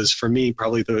it was, for me,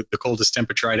 probably the coldest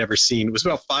temperature I'd ever seen. It was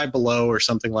about 5 below or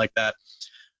something like that.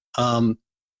 And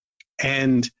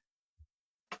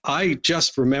I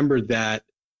just remembered that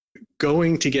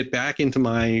going to get back into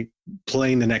my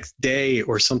plane the next day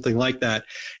or something like that,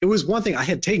 it was one thing. I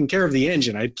had taken care of the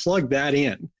engine. I'd plugged that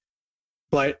in.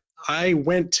 But I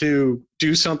went to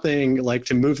do something like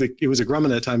to move it was a Grumman at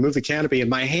the time, move the canopy, and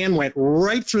my hand went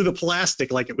right through the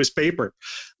plastic like it was paper.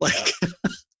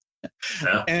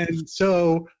 Yeah. And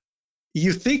so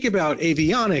you think about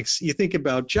avionics, you think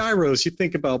about gyros, you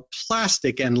think about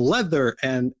plastic and leather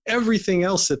and everything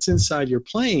else that's inside your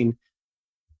plane.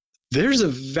 There's a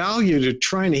value to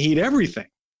trying to heat everything.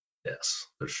 Yes,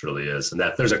 there surely is. And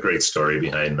there's a great story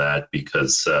behind that,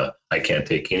 because I can't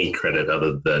take any credit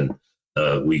other than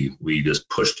we just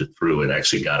pushed it through and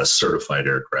actually got a certified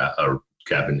aircraft or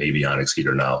cabin avionics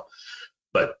heater now.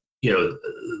 But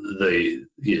the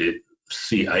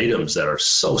items that are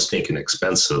so stinking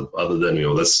expensive, other than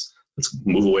let's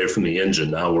move away from the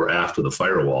engine. Now we're after the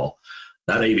firewall.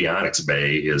 That avionics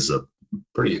bay is a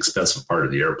pretty expensive part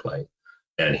of the airplane.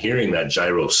 And hearing that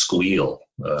gyro squeal,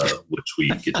 which we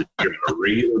get to hear on a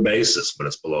regular basis when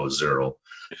it's below zero,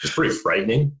 is pretty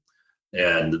frightening.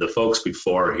 And the folks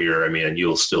before here, and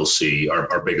you'll still see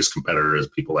our biggest competitor is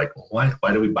people like, well,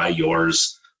 why do we buy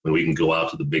yours when we can go out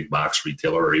to the big box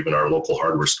retailer or even our local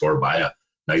hardware store, buy a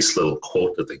nice little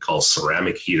quote that they call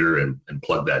ceramic heater and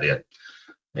plug that in.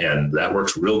 And that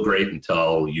works real great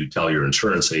until you tell your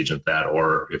insurance agent that,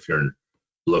 or if you're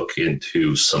look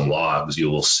into some logs, you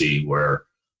will see where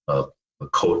a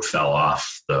coat fell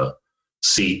off the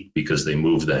seat because they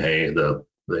moved the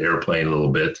airplane a little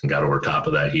bit and got over top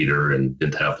of that heater and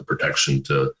didn't have the protection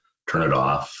to turn it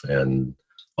off. And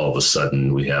all of a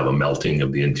sudden we have a melting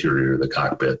of the interior of the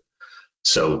cockpit.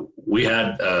 So we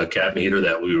had a cabin heater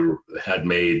that we had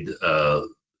made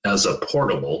as a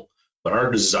portable, but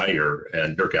our desire,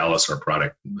 and Dirk Ellis, our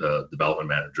product development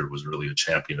manager, was really a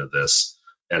champion of this,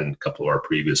 and a couple of our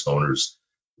previous owners,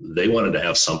 they wanted to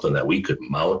have something that we could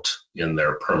mount in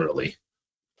there permanently,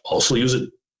 also use it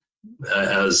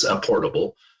as a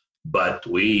portable. But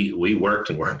we worked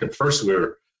and worked. And first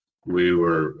we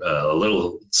were a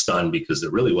little stunned because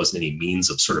there really wasn't any means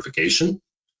of certification,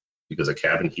 because a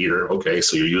cabin heater, okay,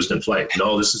 so you're used in flight.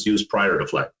 No, this is used prior to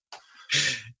flight.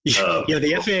 Yeah,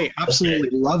 the FAA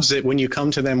absolutely loves it when you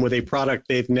come to them with a product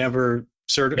they've never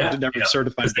certified. They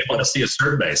want to see a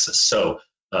cert basis. So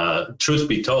truth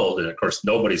be told, and of course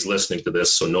nobody's listening to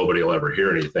this, so nobody will ever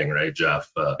hear anything, right,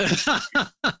 Jeff?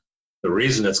 The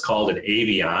reason it's called an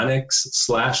avionics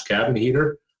 / cabin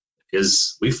heater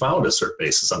is we found a cert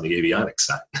basis on the avionics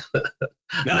side.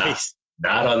 Nice.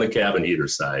 Not on the cabin heater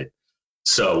side.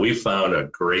 So we found a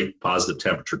great positive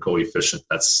temperature coefficient.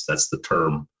 That's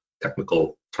the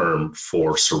technical term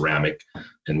for ceramic.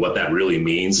 And what that really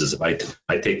means is if I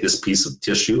take this piece of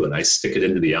tissue and I stick it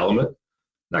into the element,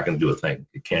 not going to do a thing.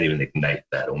 It can't even ignite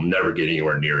that. It will never get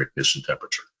anywhere near ignition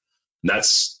temperature. And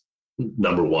that's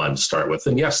number one to start with.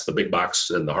 And yes, the big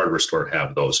box and the hardware store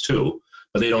have those too,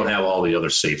 but they don't have all the other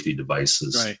safety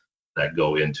devices that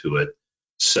go into it.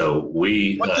 So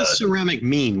what does ceramic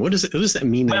mean? What does that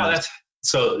mean? Well,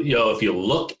 so, if you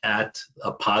look at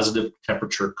a positive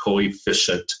temperature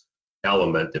coefficient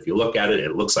element, if you look at it,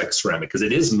 it looks like ceramic because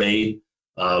it is made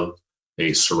of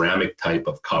a ceramic type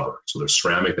of cover. So there's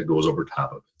ceramic that goes over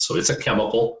top of it. So it's a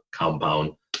chemical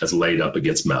compound that's laid up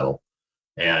against metal.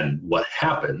 And what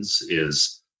happens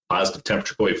is positive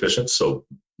temperature coefficient. So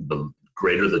the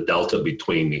greater the delta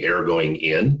between the air going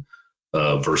in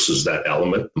versus that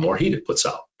element, the more heat it puts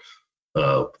out.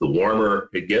 The warmer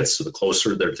it gets, so the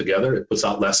closer they're together, it puts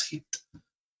out less heat.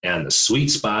 And the sweet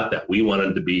spot that we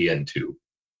wanted to be into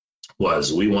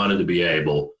was we wanted to be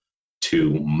able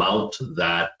to mount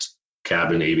that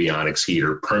cabin avionics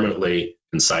heater permanently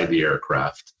inside the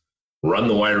aircraft, run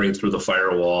the wiring through the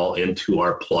firewall into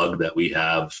our plug that we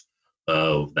have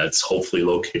that's hopefully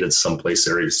located someplace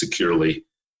very securely,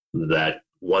 that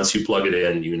once you plug it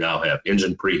in, you now have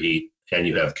engine preheat and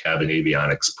you have cabin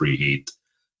avionics preheat,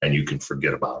 and you can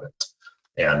forget about it.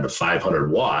 And the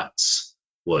 500 watts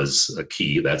was a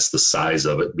key. That's the size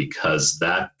of it, because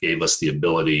that gave us the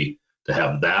ability to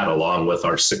have that along with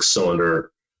our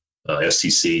 6-cylinder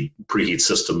STC preheat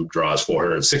system draws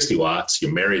 460 watts.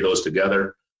 You marry those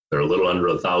together, they're a little under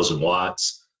 1,000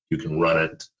 watts. You can run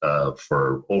it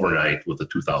for overnight with a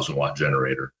 2,000 watt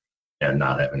generator and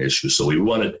not have an issue. So we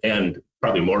wanted, and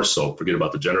probably more so, forget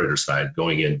about the generator side,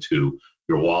 going into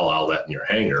your wall outlet in your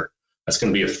hangar. That's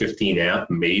going to be a 15 amp,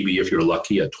 maybe if you're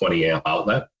lucky, a 20 amp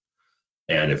outlet.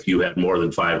 And if you have more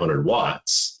than 500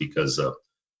 watts, because a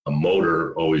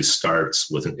motor always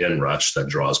starts with an inrush that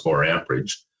draws more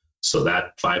amperage. So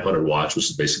that 500 watts,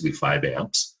 which is basically 5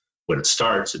 amps, when it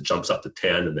starts, it jumps up to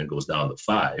 10 and then goes down to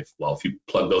 5. Well, if you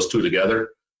plug those two together,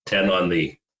 10 on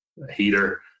the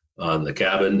heater on the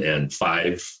cabin and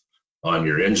 5 on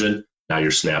your engine, now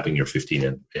you're snapping your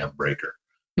 15 amp breaker.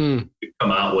 We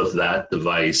come out with that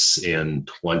device in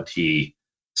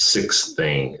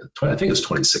 2016, I think it's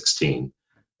 2016.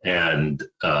 And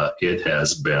it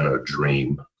has been a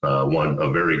dream. A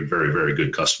very, very, very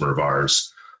good customer of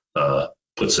ours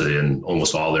puts it in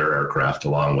almost all their aircraft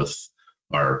along with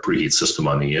our preheat system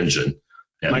on the engine.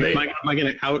 And am I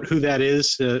going to out who that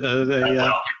is?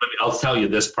 I'll tell you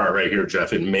this part right here,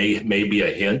 Jeff. It may be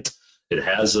a hint. It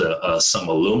has some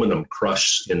aluminum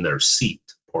crush in their seat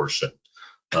portion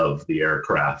of the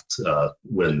aircraft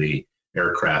when the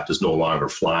aircraft is no longer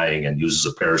flying and uses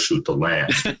a parachute to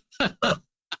land.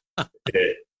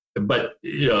 But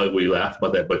we laugh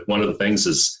about that. But one of the things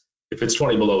is, if it's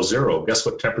 20 below zero, guess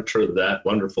what temperature that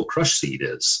wonderful crush seat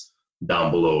is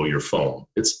down below your phone?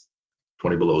 It's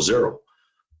 20 below zero.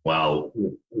 Well,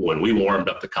 when we warmed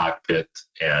up the cockpit,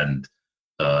 and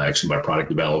actually my product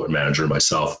development manager and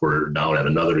myself were down at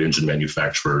another engine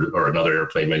manufacturer or another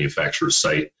airplane manufacturer's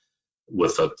site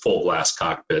with a full glass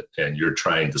cockpit, and you're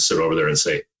trying to sit over there and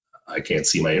say, I can't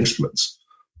see my instruments.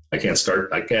 I can't start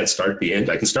the engine.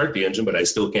 I can start the engine, but I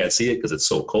still can't see it because it's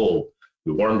so cold.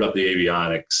 We warmed up the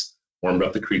avionics, warmed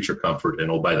up the creature comfort,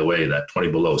 and oh, by the way, that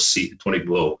 20 below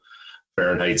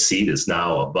Fahrenheit seat is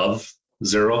now above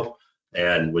zero.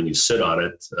 And when you sit on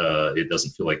it, it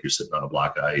doesn't feel like you're sitting on a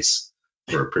block of ice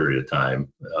for a period of time.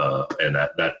 And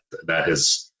that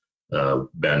has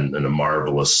been a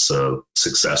marvelous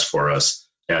success for us.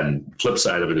 And flip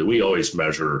side of it, we always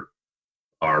measure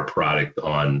our product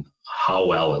on how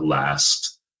well it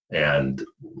lasts, and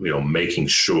making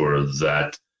sure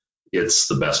that it's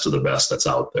the best of the best that's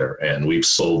out there. And we've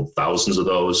sold thousands of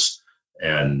those,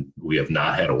 and we have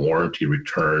not had a warranty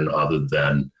return other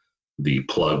than the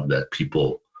plug that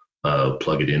people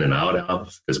plug it in and out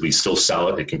of, because we still sell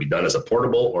it. It can be done as a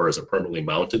portable or as a permanently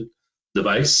mounted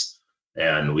device.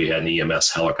 And we had an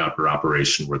EMS helicopter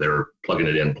operation where they're plugging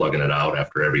it in, plugging it out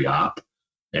after every op.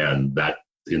 And that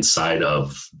inside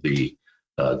of the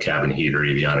cabin heater,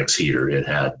 avionics heater, it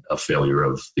had a failure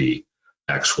of the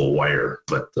actual wire.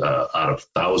 But out of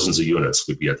thousands of units,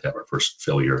 we've yet to have our first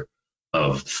failure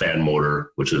of fan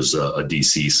motor, which is a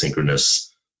DC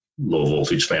synchronous low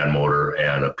voltage fan motor,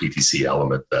 and a PTC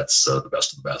element that's the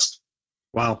best of the best.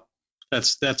 Wow.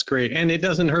 That's great. And it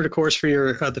doesn't hurt, of course, for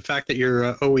your the fact that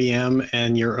your OEM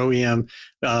and your OEM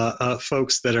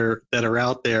folks that are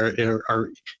out there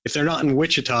are, if they're not in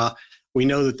Wichita, we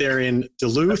know that they're in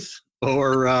Duluth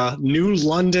or New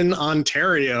London,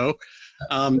 Ontario.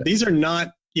 These are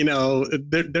not,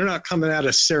 they're not coming out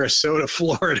of Sarasota,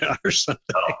 Florida or something.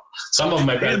 No. Some of them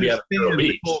might be out of Vero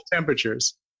Beach. Cold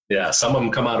temperatures. Yeah, some of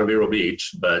them come out of Vero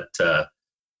Beach, but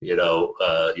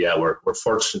we're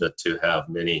fortunate to have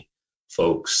many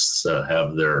folks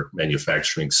have their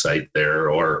manufacturing site there,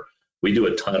 or we do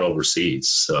a ton overseas.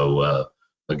 So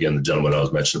again, the gentleman I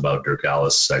was mentioning about, Dirk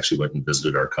Alice, actually went and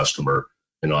visited our customer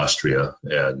in Austria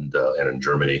and in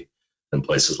Germany and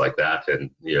places like that. And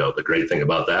the great thing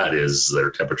about that is their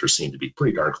temperatures seem to be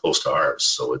pretty darn close to ours.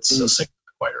 So it's a single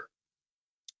require.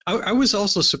 I was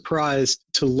also surprised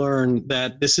to learn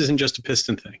that this isn't just a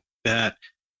piston thing. That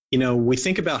we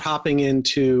think about hopping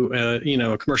into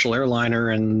a commercial airliner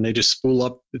and they just spool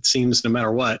up, it seems, no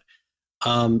matter what.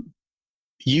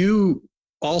 You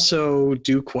also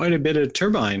do quite a bit of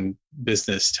turbine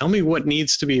business. Tell me what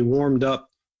needs to be warmed up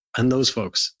on those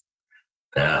folks.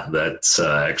 Yeah, that's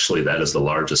that is the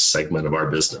largest segment of our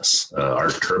business.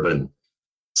 Our turbine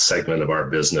segment of our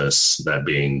business, that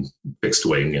being fixed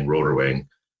wing and rotor wing,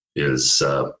 is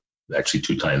actually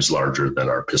 2 times larger than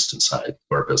our piston side of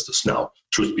our business. Now,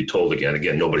 truth be told,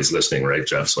 again, nobody's listening, right,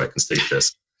 Jeff? So I can state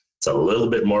this. It's a little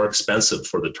bit more expensive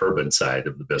for the turbine side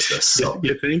of the business. So.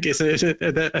 You think?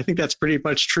 I think that's pretty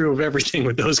much true of everything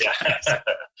with those guys.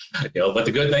 But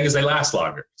the good thing is they last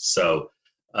longer. So,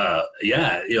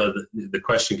 the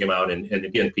question came out, and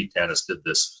again, Pete Tanis did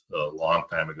this a long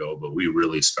time ago, but we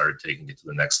really started taking it to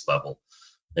the next level.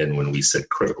 And when we said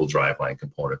critical driveline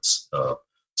components,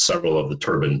 several of the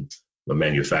turbine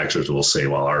manufacturers will say,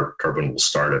 well, our turbine will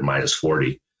start at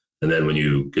 -40. And then when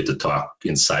you get to talk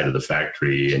inside of the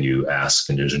factory and you ask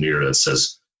an engineer that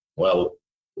says, well,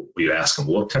 we ask them,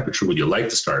 what temperature would you like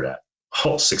to start at?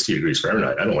 Oh, 60 degrees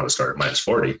Fahrenheit. I don't want to start at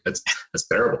 -40. That's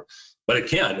terrible. But it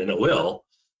can, and it will.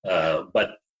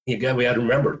 But again, we have to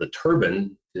remember the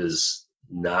turbine is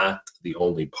not the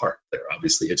only part there.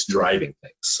 Obviously, it's driving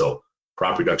things. So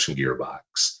prop reduction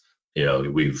gearbox.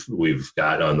 We've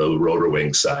got on the rotor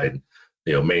wing side,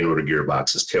 main rotor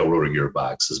gearboxes, tail rotor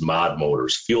gearboxes, mod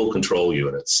motors, fuel control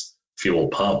units, fuel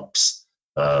pumps,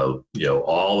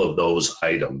 all of those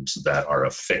items that are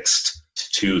affixed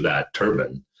to that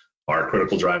turbine are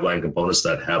critical driveline components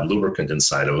that have lubricant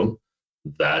inside of them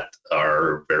that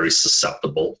are very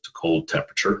susceptible to cold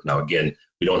temperature. Now, again,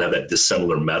 we don't have that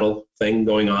dissimilar metal thing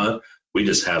going on. We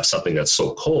just have something that's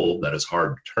so cold that it's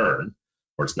hard to turn,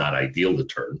 or it's not ideal to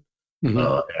turn.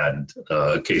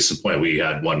 Mm-hmm. Case in point, we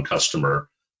had one customer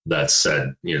that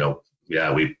said, we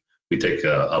take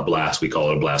a blast, we call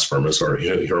it a blast furnace or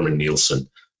Herman Nielsen.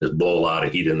 There's blow a lot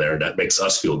of heat in there. That makes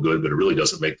us feel good, but it really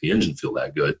doesn't make the engine feel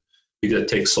that good because it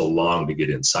takes so long to get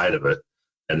inside of it.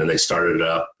 And then they started it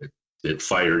up, it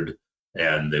fired,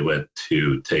 and they went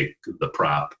to take the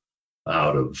prop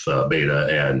out of beta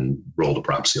and roll the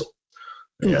prop seal.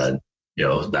 Mm-hmm. And,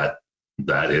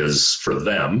 that is for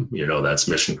them, that's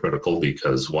mission critical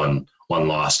because one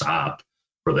lost op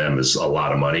for them is a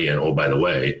lot of money. And oh, by the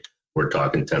way, we're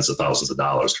talking tens of thousands of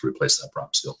dollars to replace that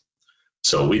prop seal.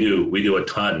 So we do a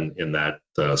ton in that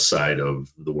side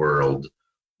of the world.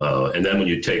 And then when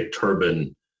you take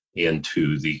turbine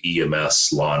into the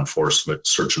EMS, law enforcement,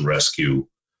 search and rescue,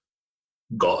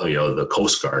 the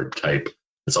Coast Guard type,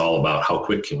 it's all about how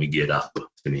quick can we get up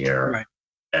in the air. Right.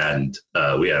 And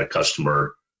we had a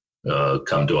customer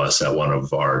come to us at one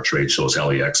of our trade shows,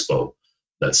 Heli Expo,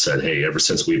 that said, hey, ever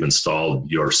since we've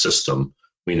installed your system,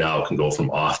 we now can go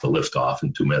from off to lift off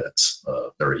in 2 minutes.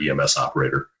 They're an EMS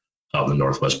operator out in the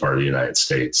northwest part of the United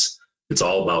States. It's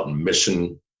all about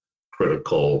mission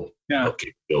critical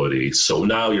capability. So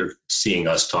now you're seeing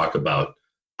us talk about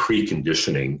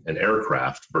preconditioning an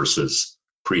aircraft versus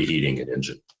preheating an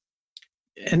engine.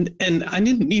 And I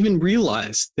didn't even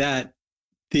realize that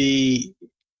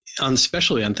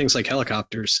especially on things like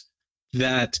helicopters,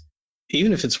 that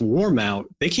even if it's warm out,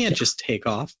 they can't just take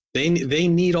off. They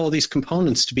need all these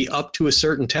components to be up to a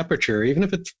certain temperature, even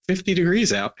if it's 50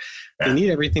 degrees out. They need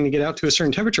everything to get out to a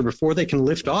certain temperature before they can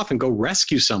lift off and go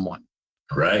rescue someone.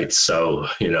 Right. So,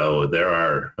 there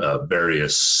are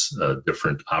various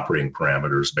different operating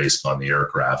parameters based on the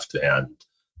aircraft and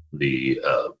the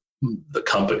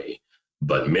company,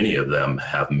 but many of them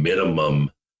have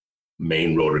minimum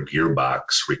main rotor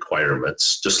gearbox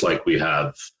requirements, just like we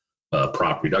have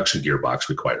prop reduction gearbox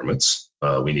requirements.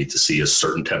 We need to see a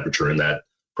certain temperature in that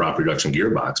prop reduction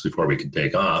gearbox before we can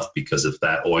take off, because if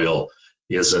that oil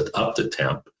isn't up to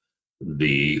temp,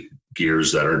 the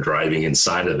gears that are driving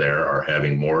inside of there are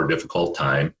having more difficult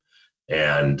time,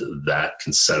 and that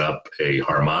can set up a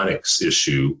harmonics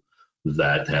issue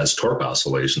that has torque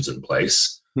oscillations in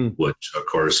place, which, of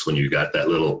course, when you got that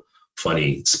little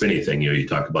funny spinny thing, you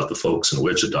talk about the folks in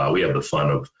Wichita, we have the fun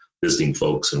of visiting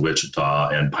folks in Wichita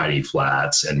and Piney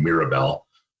Flats and Mirabel.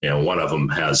 And one of them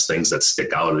has things that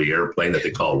stick out of the airplane that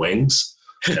they call wings.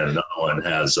 And another one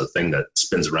has a thing that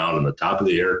spins around on the top of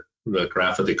the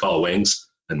aircraft that they call wings.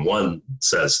 And one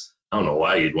says, I don't know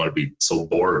why you'd want to be so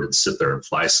bored and sit there and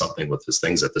fly something with these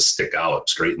things that just stick out,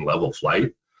 straight and level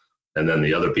flight. And then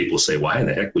the other people say, why in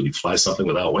the heck would you fly something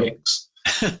without wings?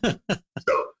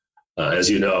 So, as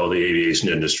you know, the aviation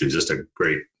industry is just a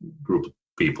great group of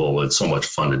people. It's so much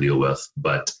fun to deal with.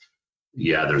 But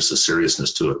yeah, there's a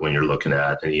seriousness to it when you're looking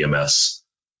at an EMS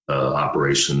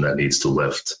operation that needs to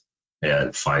lift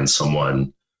and find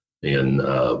someone in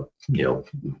a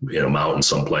mountain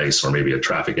someplace, or maybe a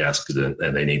traffic accident,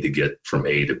 and they need to get from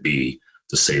A to B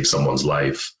to save someone's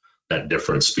life. That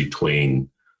difference between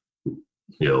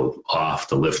off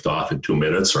to lift off in 2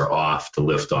 minutes or off to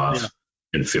lift off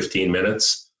in 15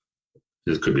 minutes,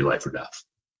 it could be life or death.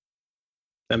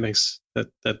 That makes that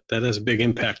has a big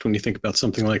impact when you think about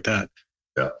something like that.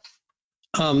 Yeah.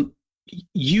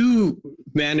 You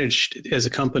managed as a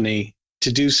company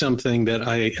to do something that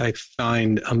I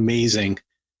find amazing,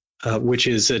 which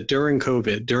is that during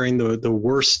COVID, during the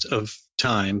worst of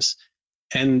times,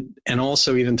 and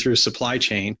also even through supply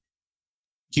chain,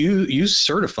 you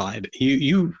certified,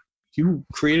 you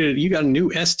created, you got a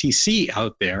new STC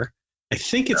out there. I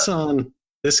think it's on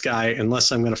this guy,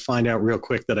 unless I'm going to find out real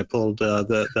quick that I pulled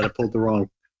the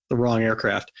wrong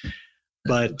aircraft.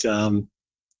 But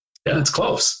yeah, it's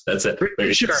close. That's it.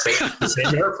 Sure. The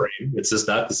same airframe. It's just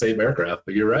not the same aircraft,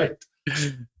 but you're right.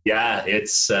 Yeah,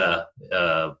 it's,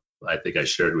 I think I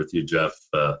shared with you, Jeff,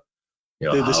 the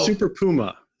how, Super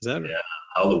Puma. Is that right? Yeah,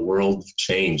 how the world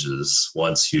changes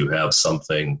once you have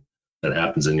something that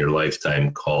happens in your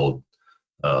lifetime called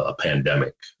a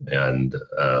pandemic. And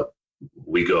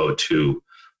we go to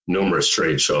numerous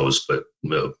trade shows, but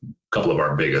a couple of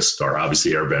our biggest are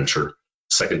obviously AirVenture.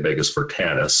 Second biggest for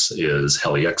Tanis is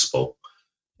Heli Expo.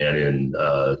 And in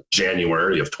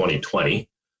January of 2020,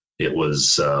 it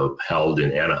was held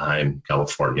in Anaheim,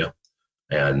 California.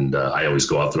 And I always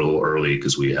go out there a little early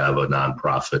because we have a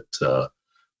nonprofit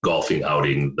golfing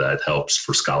outing that helps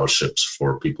for scholarships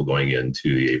for people going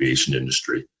into the aviation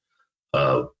industry.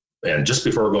 And just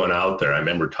before going out there, I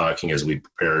remember talking as we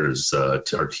prepared, as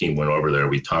our team went over there,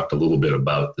 we talked a little bit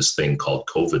about this thing called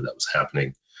COVID that was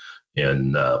happening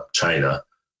in China,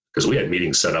 because we had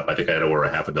meetings set up. I think I had over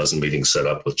a half a dozen meetings set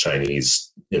up with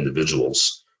Chinese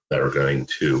individuals that are going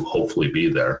to hopefully be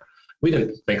there. We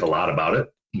didn't think a lot about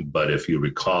it, but if you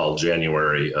recall,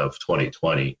 January of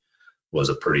 2020 was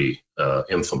a pretty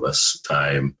infamous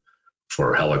time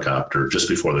for helicopter. Just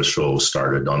before the show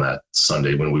started on that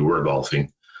Sunday when we were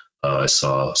golfing, I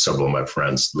saw several of my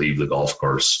friends leave the golf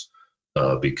course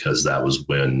because that was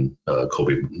when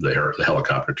Kobe, the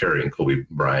helicopter carrying Kobe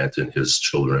Bryant and his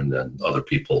children and other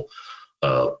people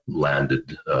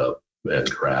landed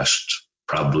and crashed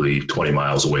probably 20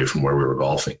 miles away from where we were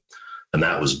golfing. And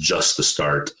that was just the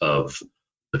start of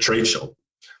the trade show.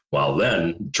 Well,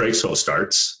 then the trade show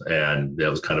starts, and that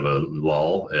was kind of a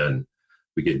lull, and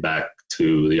we get back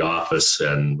to the office,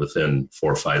 and within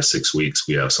 4, 5, 6 weeks,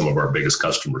 we have some of our biggest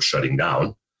customers shutting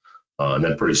down. And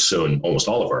then pretty soon, almost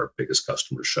all of our biggest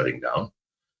customers shutting down.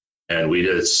 And we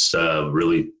just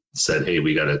really said, hey,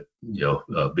 we got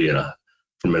to, being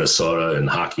from Minnesota, and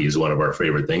hockey is one of our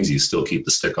favorite things. You still keep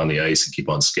the stick on the ice and keep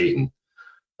on skating.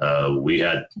 We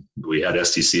had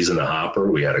STCs in the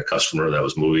hopper. We had a customer that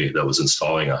was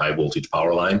installing a high voltage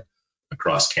power line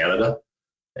across Canada,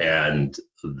 and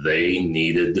they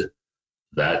needed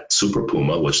that Super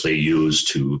Puma, which they use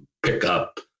to pick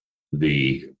up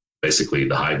basically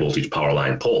the high voltage power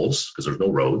line poles, because there's no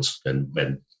roads, and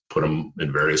put them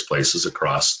in various places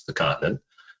across the continent,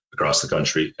 across the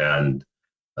country. And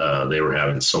they were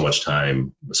having so much a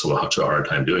hard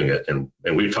time doing it. And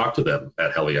we talked to them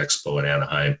at Heli Expo in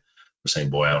Anaheim. We're saying,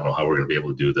 boy, I don't know how we're going to be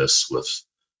able to do this with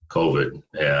COVID.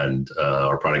 And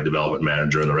our product development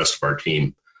manager and the rest of our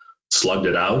team slugged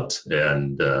it out.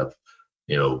 And,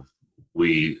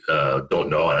 we don't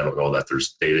know, and I don't know that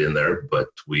there's data in there, but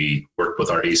we worked with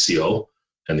our ACO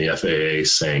and the FAA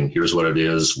saying, here's what it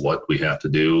is, what we have to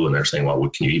do. And they're saying, well,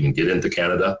 can you even get into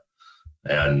Canada?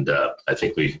 And I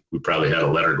think we probably had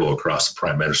a letter go across the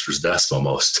Prime Minister's desk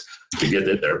almost to get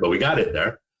it there, but we got it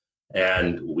there.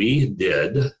 And we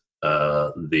did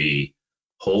the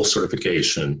whole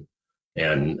certification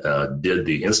and did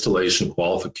the installation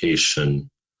qualification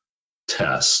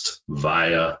test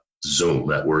via Zoom,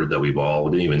 that word that we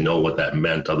didn't even know what that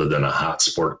meant other than a hot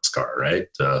sports car, right?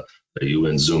 That you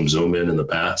and Zoom in the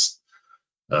past.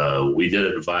 We did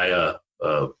it via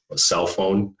a cell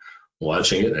phone,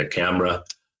 watching it, a camera.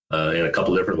 in a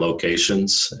couple different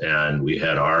locations, and we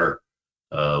had our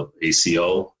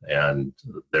ACO and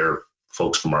their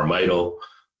folks from Armito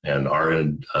and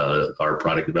our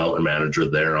product development manager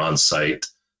there on site,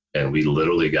 and we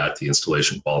literally got the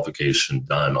installation qualification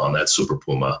done on that Super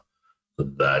Puma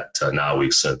that now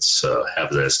we've since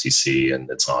have the STC, and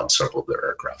it's on several of their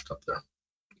aircraft up there.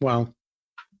 Wow.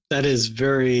 That is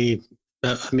very,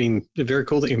 very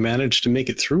cool that you managed to make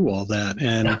it through all that,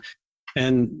 and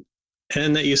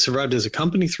that you survived as a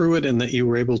company through it, and that you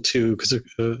were able to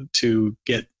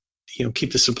get,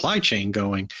 keep the supply chain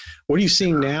going. What are you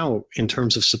seeing now in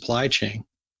terms of supply chain?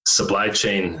 Supply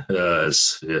chain,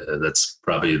 that's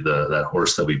probably that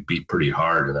horse that we beat pretty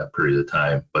hard in that period of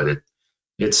time, but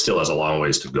it still has a long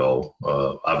ways to go.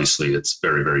 Obviously, it's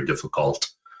very, very difficult.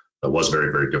 It was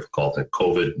very, very difficult in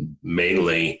COVID,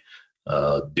 mainly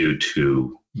due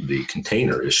to the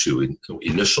container issue.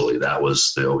 Initially, that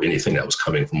was anything that was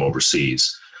coming from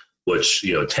overseas, which,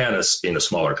 Tanis, being a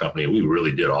smaller company, we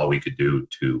really did all we could do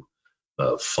to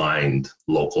find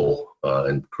local.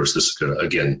 And of course, this is going to,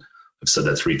 again, I've said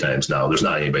that 3 times now. There's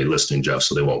not anybody listening, Jeff,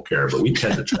 so they won't care. But we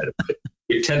tend to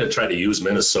try to use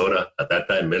Minnesota, at that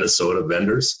time, Minnesota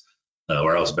vendors,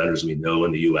 warehouse vendors we know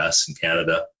in the U.S. and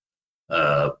Canada.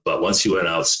 But once you went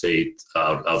outside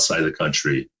the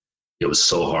country, it was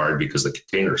so hard because of the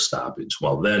container stoppage.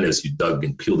 Well, then as you dug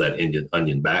and peeled that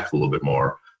onion back a little bit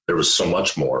more, there was so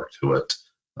much more to it.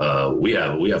 We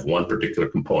have one particular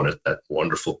component, that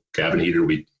wonderful cabin heater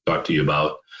we talked to you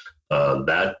about.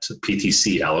 That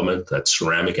PTC element, that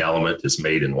ceramic element, is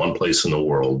made in one place in the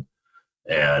world.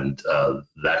 And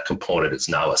that component is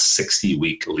now a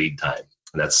 60-week lead time,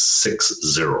 and that's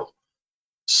 60.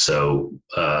 So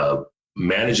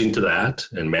managing to that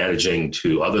and managing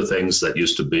to other things that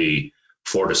used to be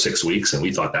 4 to 6 weeks, and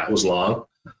we thought that was long,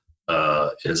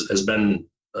 has been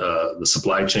the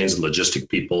supply chains and logistic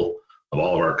people of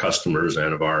all of our customers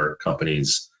and of our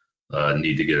companies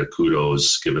need to get a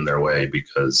kudos given their way,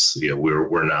 because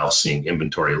we're now seeing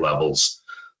inventory levels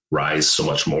rise so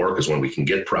much more, because when we can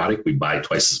get product, we buy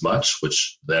twice as much,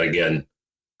 which then again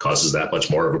causes that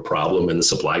much more of a problem in the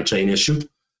supply chain issue.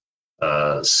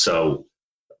 So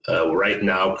right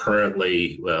now,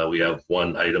 currently, we have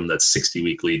one item that's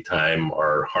 60-week lead time.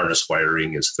 Our harness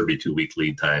wiring is 32-week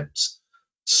lead times.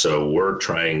 So we're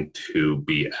trying to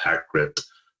be accurate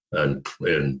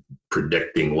in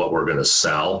predicting what we're going to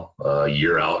sell a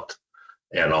year out,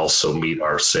 and also meet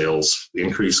our sales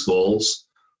increase goals.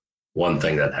 One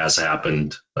thing that has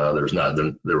happened, there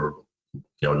were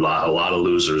a lot of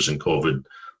losers in COVID.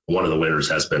 One of the winners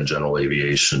has been general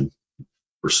aviation,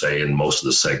 per se, in most of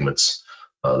the segments.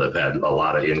 They've had a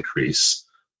lot of increase,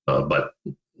 but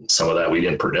some of that we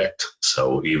didn't predict.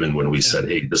 So even when we said,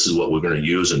 hey, this is what we're going to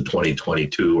use in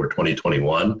 2022 or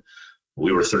 2021,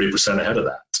 we were 30% ahead of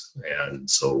that. And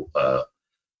so,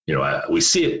 we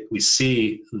see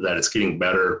that it's getting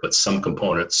better, but some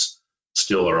components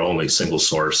still are only single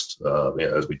sourced.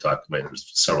 As we talked about,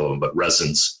 there's several of them, but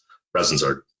resins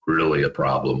are really a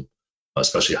problem,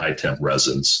 especially high temp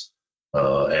resins.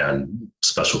 And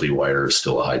specialty wire is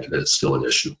still an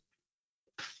issue.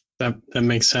 That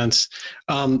makes sense.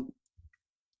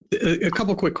 A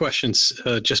couple quick questions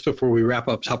just before we wrap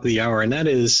up top of the hour, and that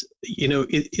is,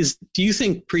 do you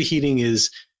think preheating is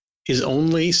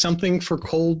only something for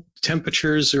cold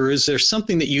temperatures, or is there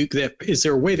something is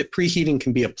there a way that preheating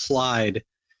can be applied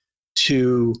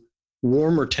to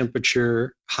warmer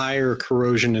temperature, higher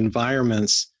corrosion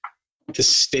environments to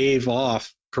stave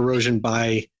off corrosion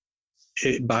by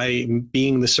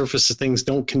being the surface that things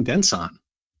don't condense on?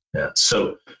 Yeah.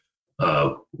 So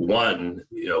one,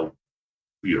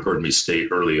 you heard me state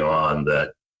early on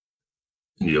that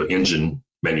engine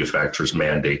manufacturers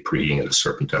mandate preheating at a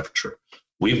certain temperature.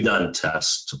 We've done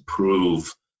tests to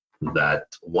prove that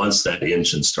once that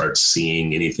engine starts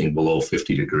seeing anything below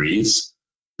 50 degrees,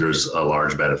 there's a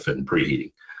large benefit in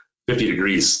preheating. 50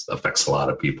 degrees affects a lot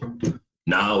of people.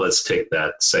 Now let's take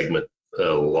that segment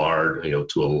to a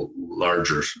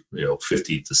larger,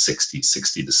 50 to 60,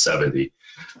 60 to 70.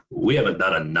 We haven't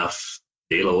done enough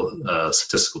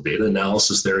statistical data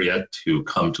analysis there yet to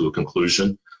come to a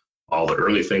conclusion. All the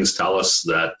early things tell us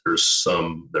that there's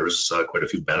quite a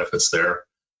few benefits there.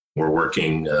 We're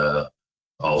working,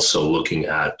 also looking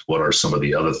at what are some of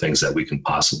the other things that we can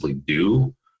possibly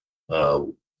do,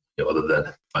 other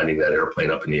than finding that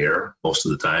airplane up in the air most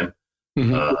of the time.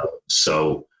 Mm-hmm.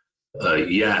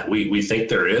 We think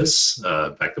there is.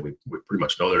 In fact, that we pretty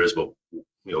much know there is. But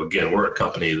again, we're a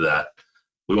company that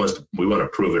we want to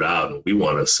prove it out, and we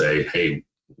want to say, hey,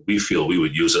 we feel we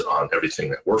would use it on everything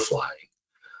that we're flying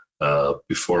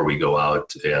before we go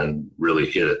out and really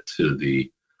hit it to the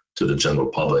to the general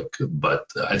public. But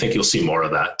I think you'll see more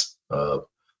of that.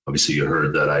 Obviously, you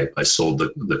heard that I sold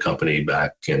the company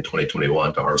back in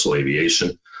 2021 to Hartzell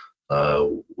Aviation.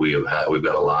 We've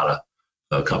got a lot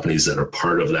of companies that are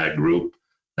part of that group.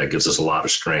 That gives us a lot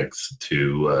of strength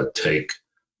to take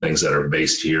things that are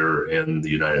based here in the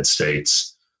United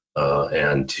States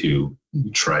and to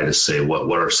try to say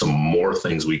what are some more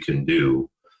things we can do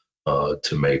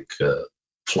to make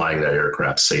flying that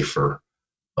aircraft safer,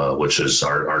 which is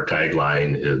our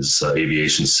tagline is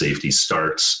aviation safety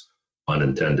starts, pun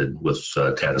intended, with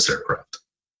Tanis aircraft.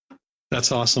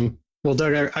 That's awesome. Well,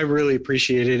 Doug, I really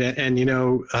appreciate it. And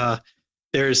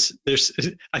there's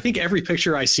I think every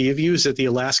picture I see of you is at the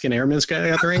Alaskan Airmen's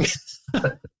Gathering.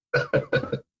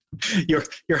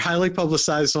 You're highly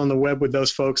publicized on the web with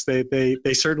those folks. They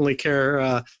certainly care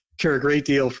a great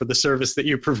deal for the service that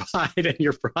you provide and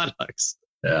your products.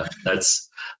 Yeah,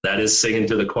 that is singing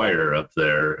to the choir up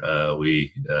there.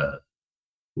 We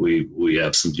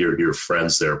have some dear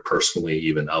friends there personally,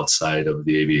 even outside of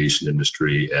the aviation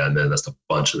industry, and then that's a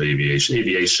bunch of aviation.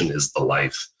 Aviation is the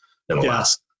life in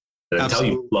Alaska. And until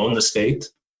you've flown the state,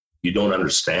 you don't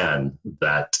understand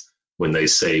that when they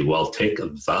say, well, take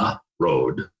the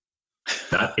road,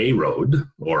 not a road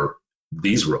or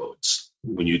these roads.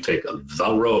 When you take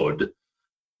the road,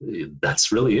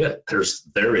 that's really it.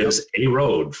 There is a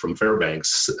road from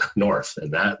Fairbanks north,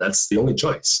 and that's the only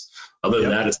choice. Other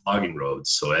than that, it's logging roads.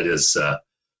 So it is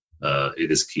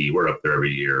key. We're up there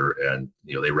every year, and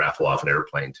they raffle off an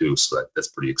airplane too. So that's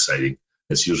pretty exciting.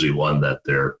 It's usually one that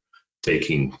they're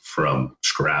taking from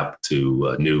scrap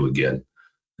to new again,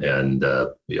 and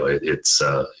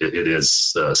it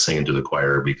is singing to the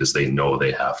choir because they know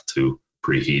they have to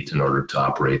preheat in order to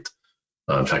operate.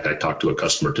 In fact, I talked to a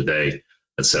customer today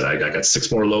that said, I got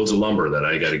 6 more loads of lumber that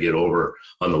I got to get over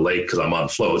on the lake because I'm on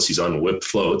floats. He's on whip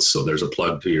floats. So there's a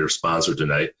plug to your sponsor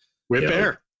tonight. Whip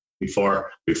Air.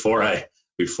 Before I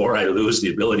lose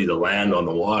the ability to land on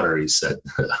the water, he said,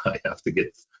 I have to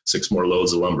get 6 more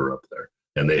loads of lumber up there.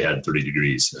 And they had 30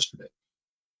 degrees yesterday.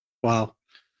 Wow.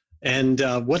 And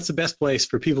what's the best place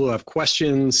for people who have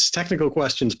questions, technical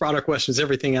questions, product questions,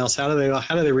 everything else? How do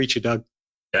they reach you, Doug?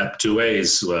 Yeah, 2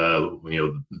 ways.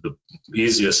 The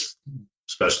easiest,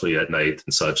 especially at night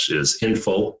and such, is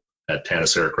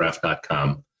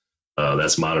info@tanisaircraft.com.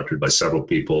 That's monitored by several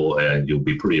people, and you'll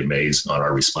be pretty amazed on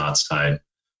our response time.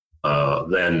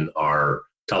 Then our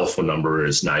telephone number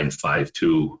is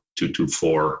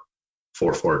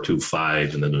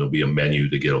 952-224-4425, and then there'll be a menu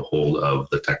to get a hold of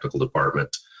the technical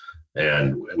department.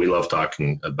 And we love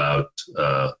talking about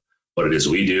what it is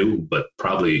we do, but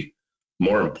probably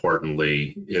more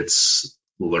importantly, it's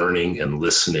learning and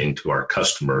listening to our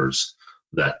customers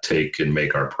that take and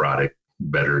make our product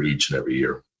better each and every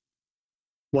year.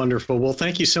 Wonderful. Well,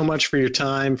 thank you so much for your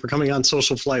time, for coming on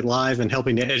SocialFlight Live and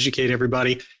helping to educate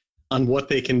everybody on what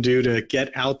they can do to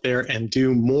get out there and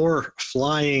do more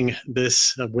flying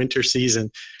this winter season,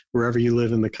 wherever you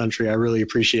live in the country. I really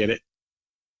appreciate it.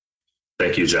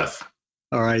 Thank you, Jeff.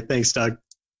 All right. Thanks, Doug.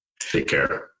 Take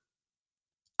care.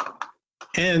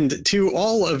 And to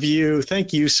all of you,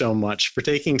 thank you so much for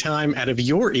taking time out of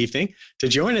your evening to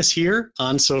join us here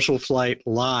on SocialFlight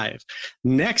Live.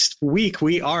 Next week,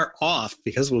 we are off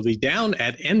because we'll be down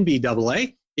at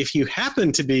NBAA. If you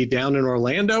happen to be down in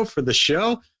Orlando for the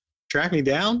show, track me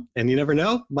down, and you never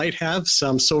know, might have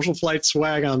some SocialFlight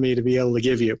swag on me to be able to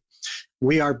give you.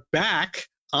 We are back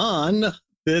on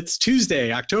it's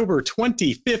Tuesday, October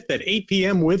 25th at 8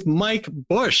 p.m. with Mike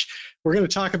Bush. We're going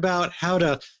to talk about how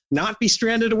to not be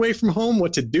stranded away from home,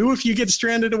 what to do if you get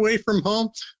stranded away from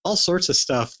home, all sorts of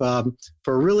stuff for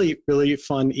a really, really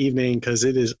fun evening, because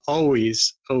it is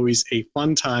always a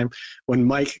fun time when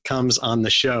Mike comes on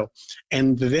the show.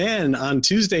 And then on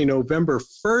Tuesday, November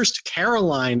 1st,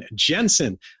 Caroline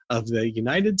Jensen of the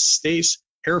United States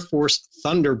Air Force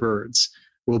Thunderbirds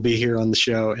will be here on the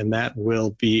show, and that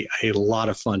will be a lot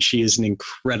of fun. She is an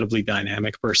incredibly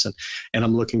dynamic person, and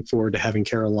I'm looking forward to having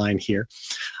Caroline here.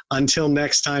 Until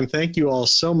next time, thank you all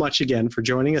so much again for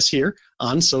joining us here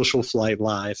on SocialFlight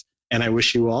Live, and I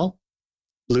wish you all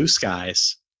blue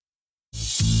skies.